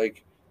 it's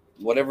like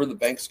whatever the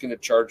bank's gonna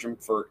charge them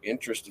for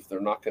interest if they're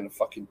not gonna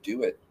fucking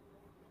do it.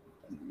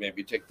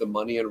 maybe take the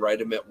money and write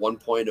them at 1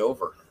 point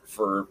over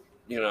for,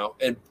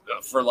 and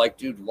for like,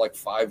 dude, like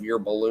 5-year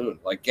balloon,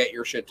 like get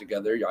your shit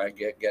together. I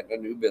get a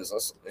new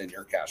business and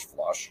you're cash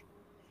flush,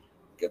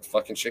 get the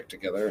fucking shit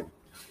together. And,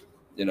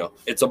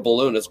 it's a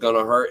balloon. It's going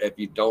to hurt if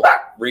you don't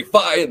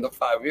refi in the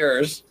 5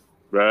 years.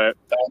 Right.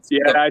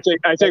 I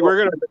think we're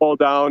going to roll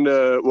down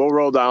to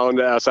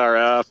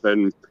SRF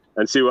and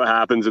see what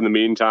happens in the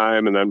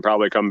meantime, and then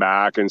probably come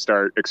back and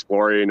start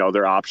exploring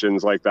other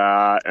options like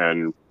that.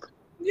 And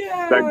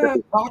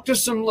talk to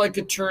some like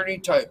attorney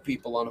type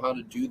people on how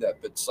to do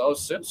that. But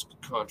sales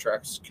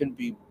contracts can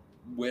be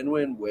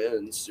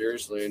win-win-win,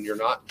 seriously, and you're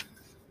not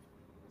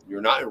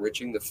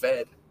enriching the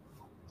Fed.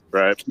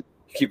 Right.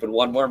 Keeping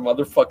one more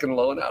motherfucking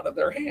loan out of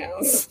their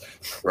hands.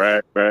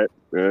 Right.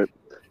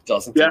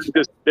 Doesn't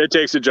it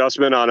takes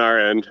adjustment on our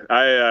end.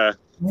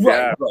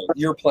 Right.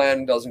 Your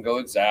plan doesn't go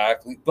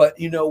exactly, but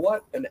you know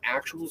what? An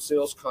actual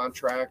sales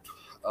contract,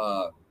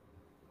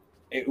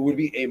 it would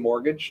be a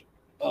mortgage,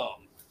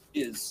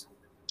 is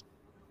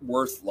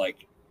worth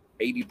like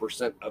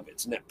 80% of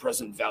its net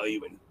present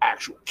value in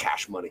actual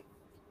cash money.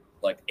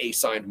 Like a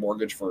signed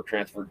mortgage for a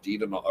transfer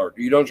deed, or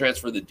you don't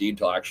transfer the deed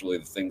till actually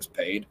the thing's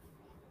paid.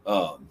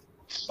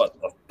 But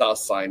the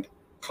signed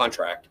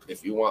contract,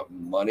 if you want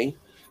money,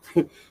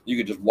 you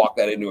could just walk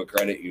that into a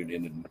credit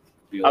union and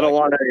be like, I don't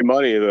want any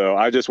money though.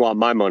 I just want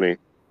my money.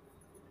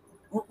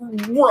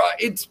 Right.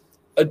 It's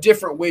a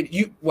different way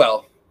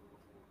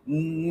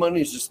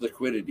money is just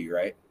liquidity,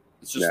 right?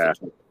 It's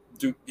just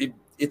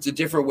it's a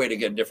different way to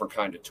get a different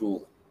kind of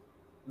tool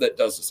that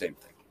does the same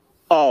thing.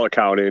 All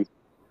accounting.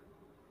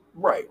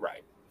 Right.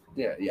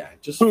 Yeah.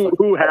 Just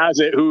who has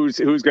it? Who's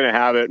going to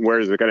have it? And where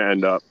is it going to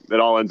end up? It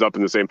all ends up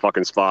in the same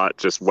fucking spot,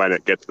 just when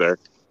it gets there.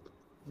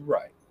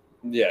 Right.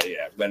 Yeah.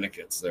 When it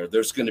gets there,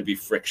 there's going to be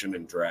friction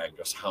and drag.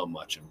 Just how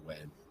much and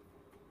when.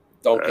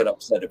 Don't get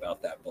upset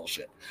about that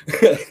bullshit.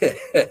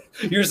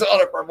 You're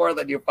selling it for more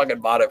than you fucking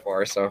bought it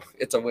for, so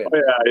it's a win.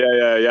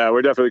 Oh, yeah.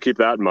 We definitely keep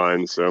that in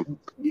mind. So.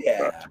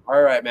 Yeah.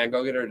 All right, man.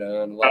 Go get her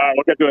done.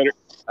 We'll get to it later.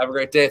 Have a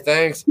great day.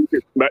 Thanks.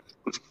 Bye.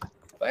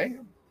 Bye.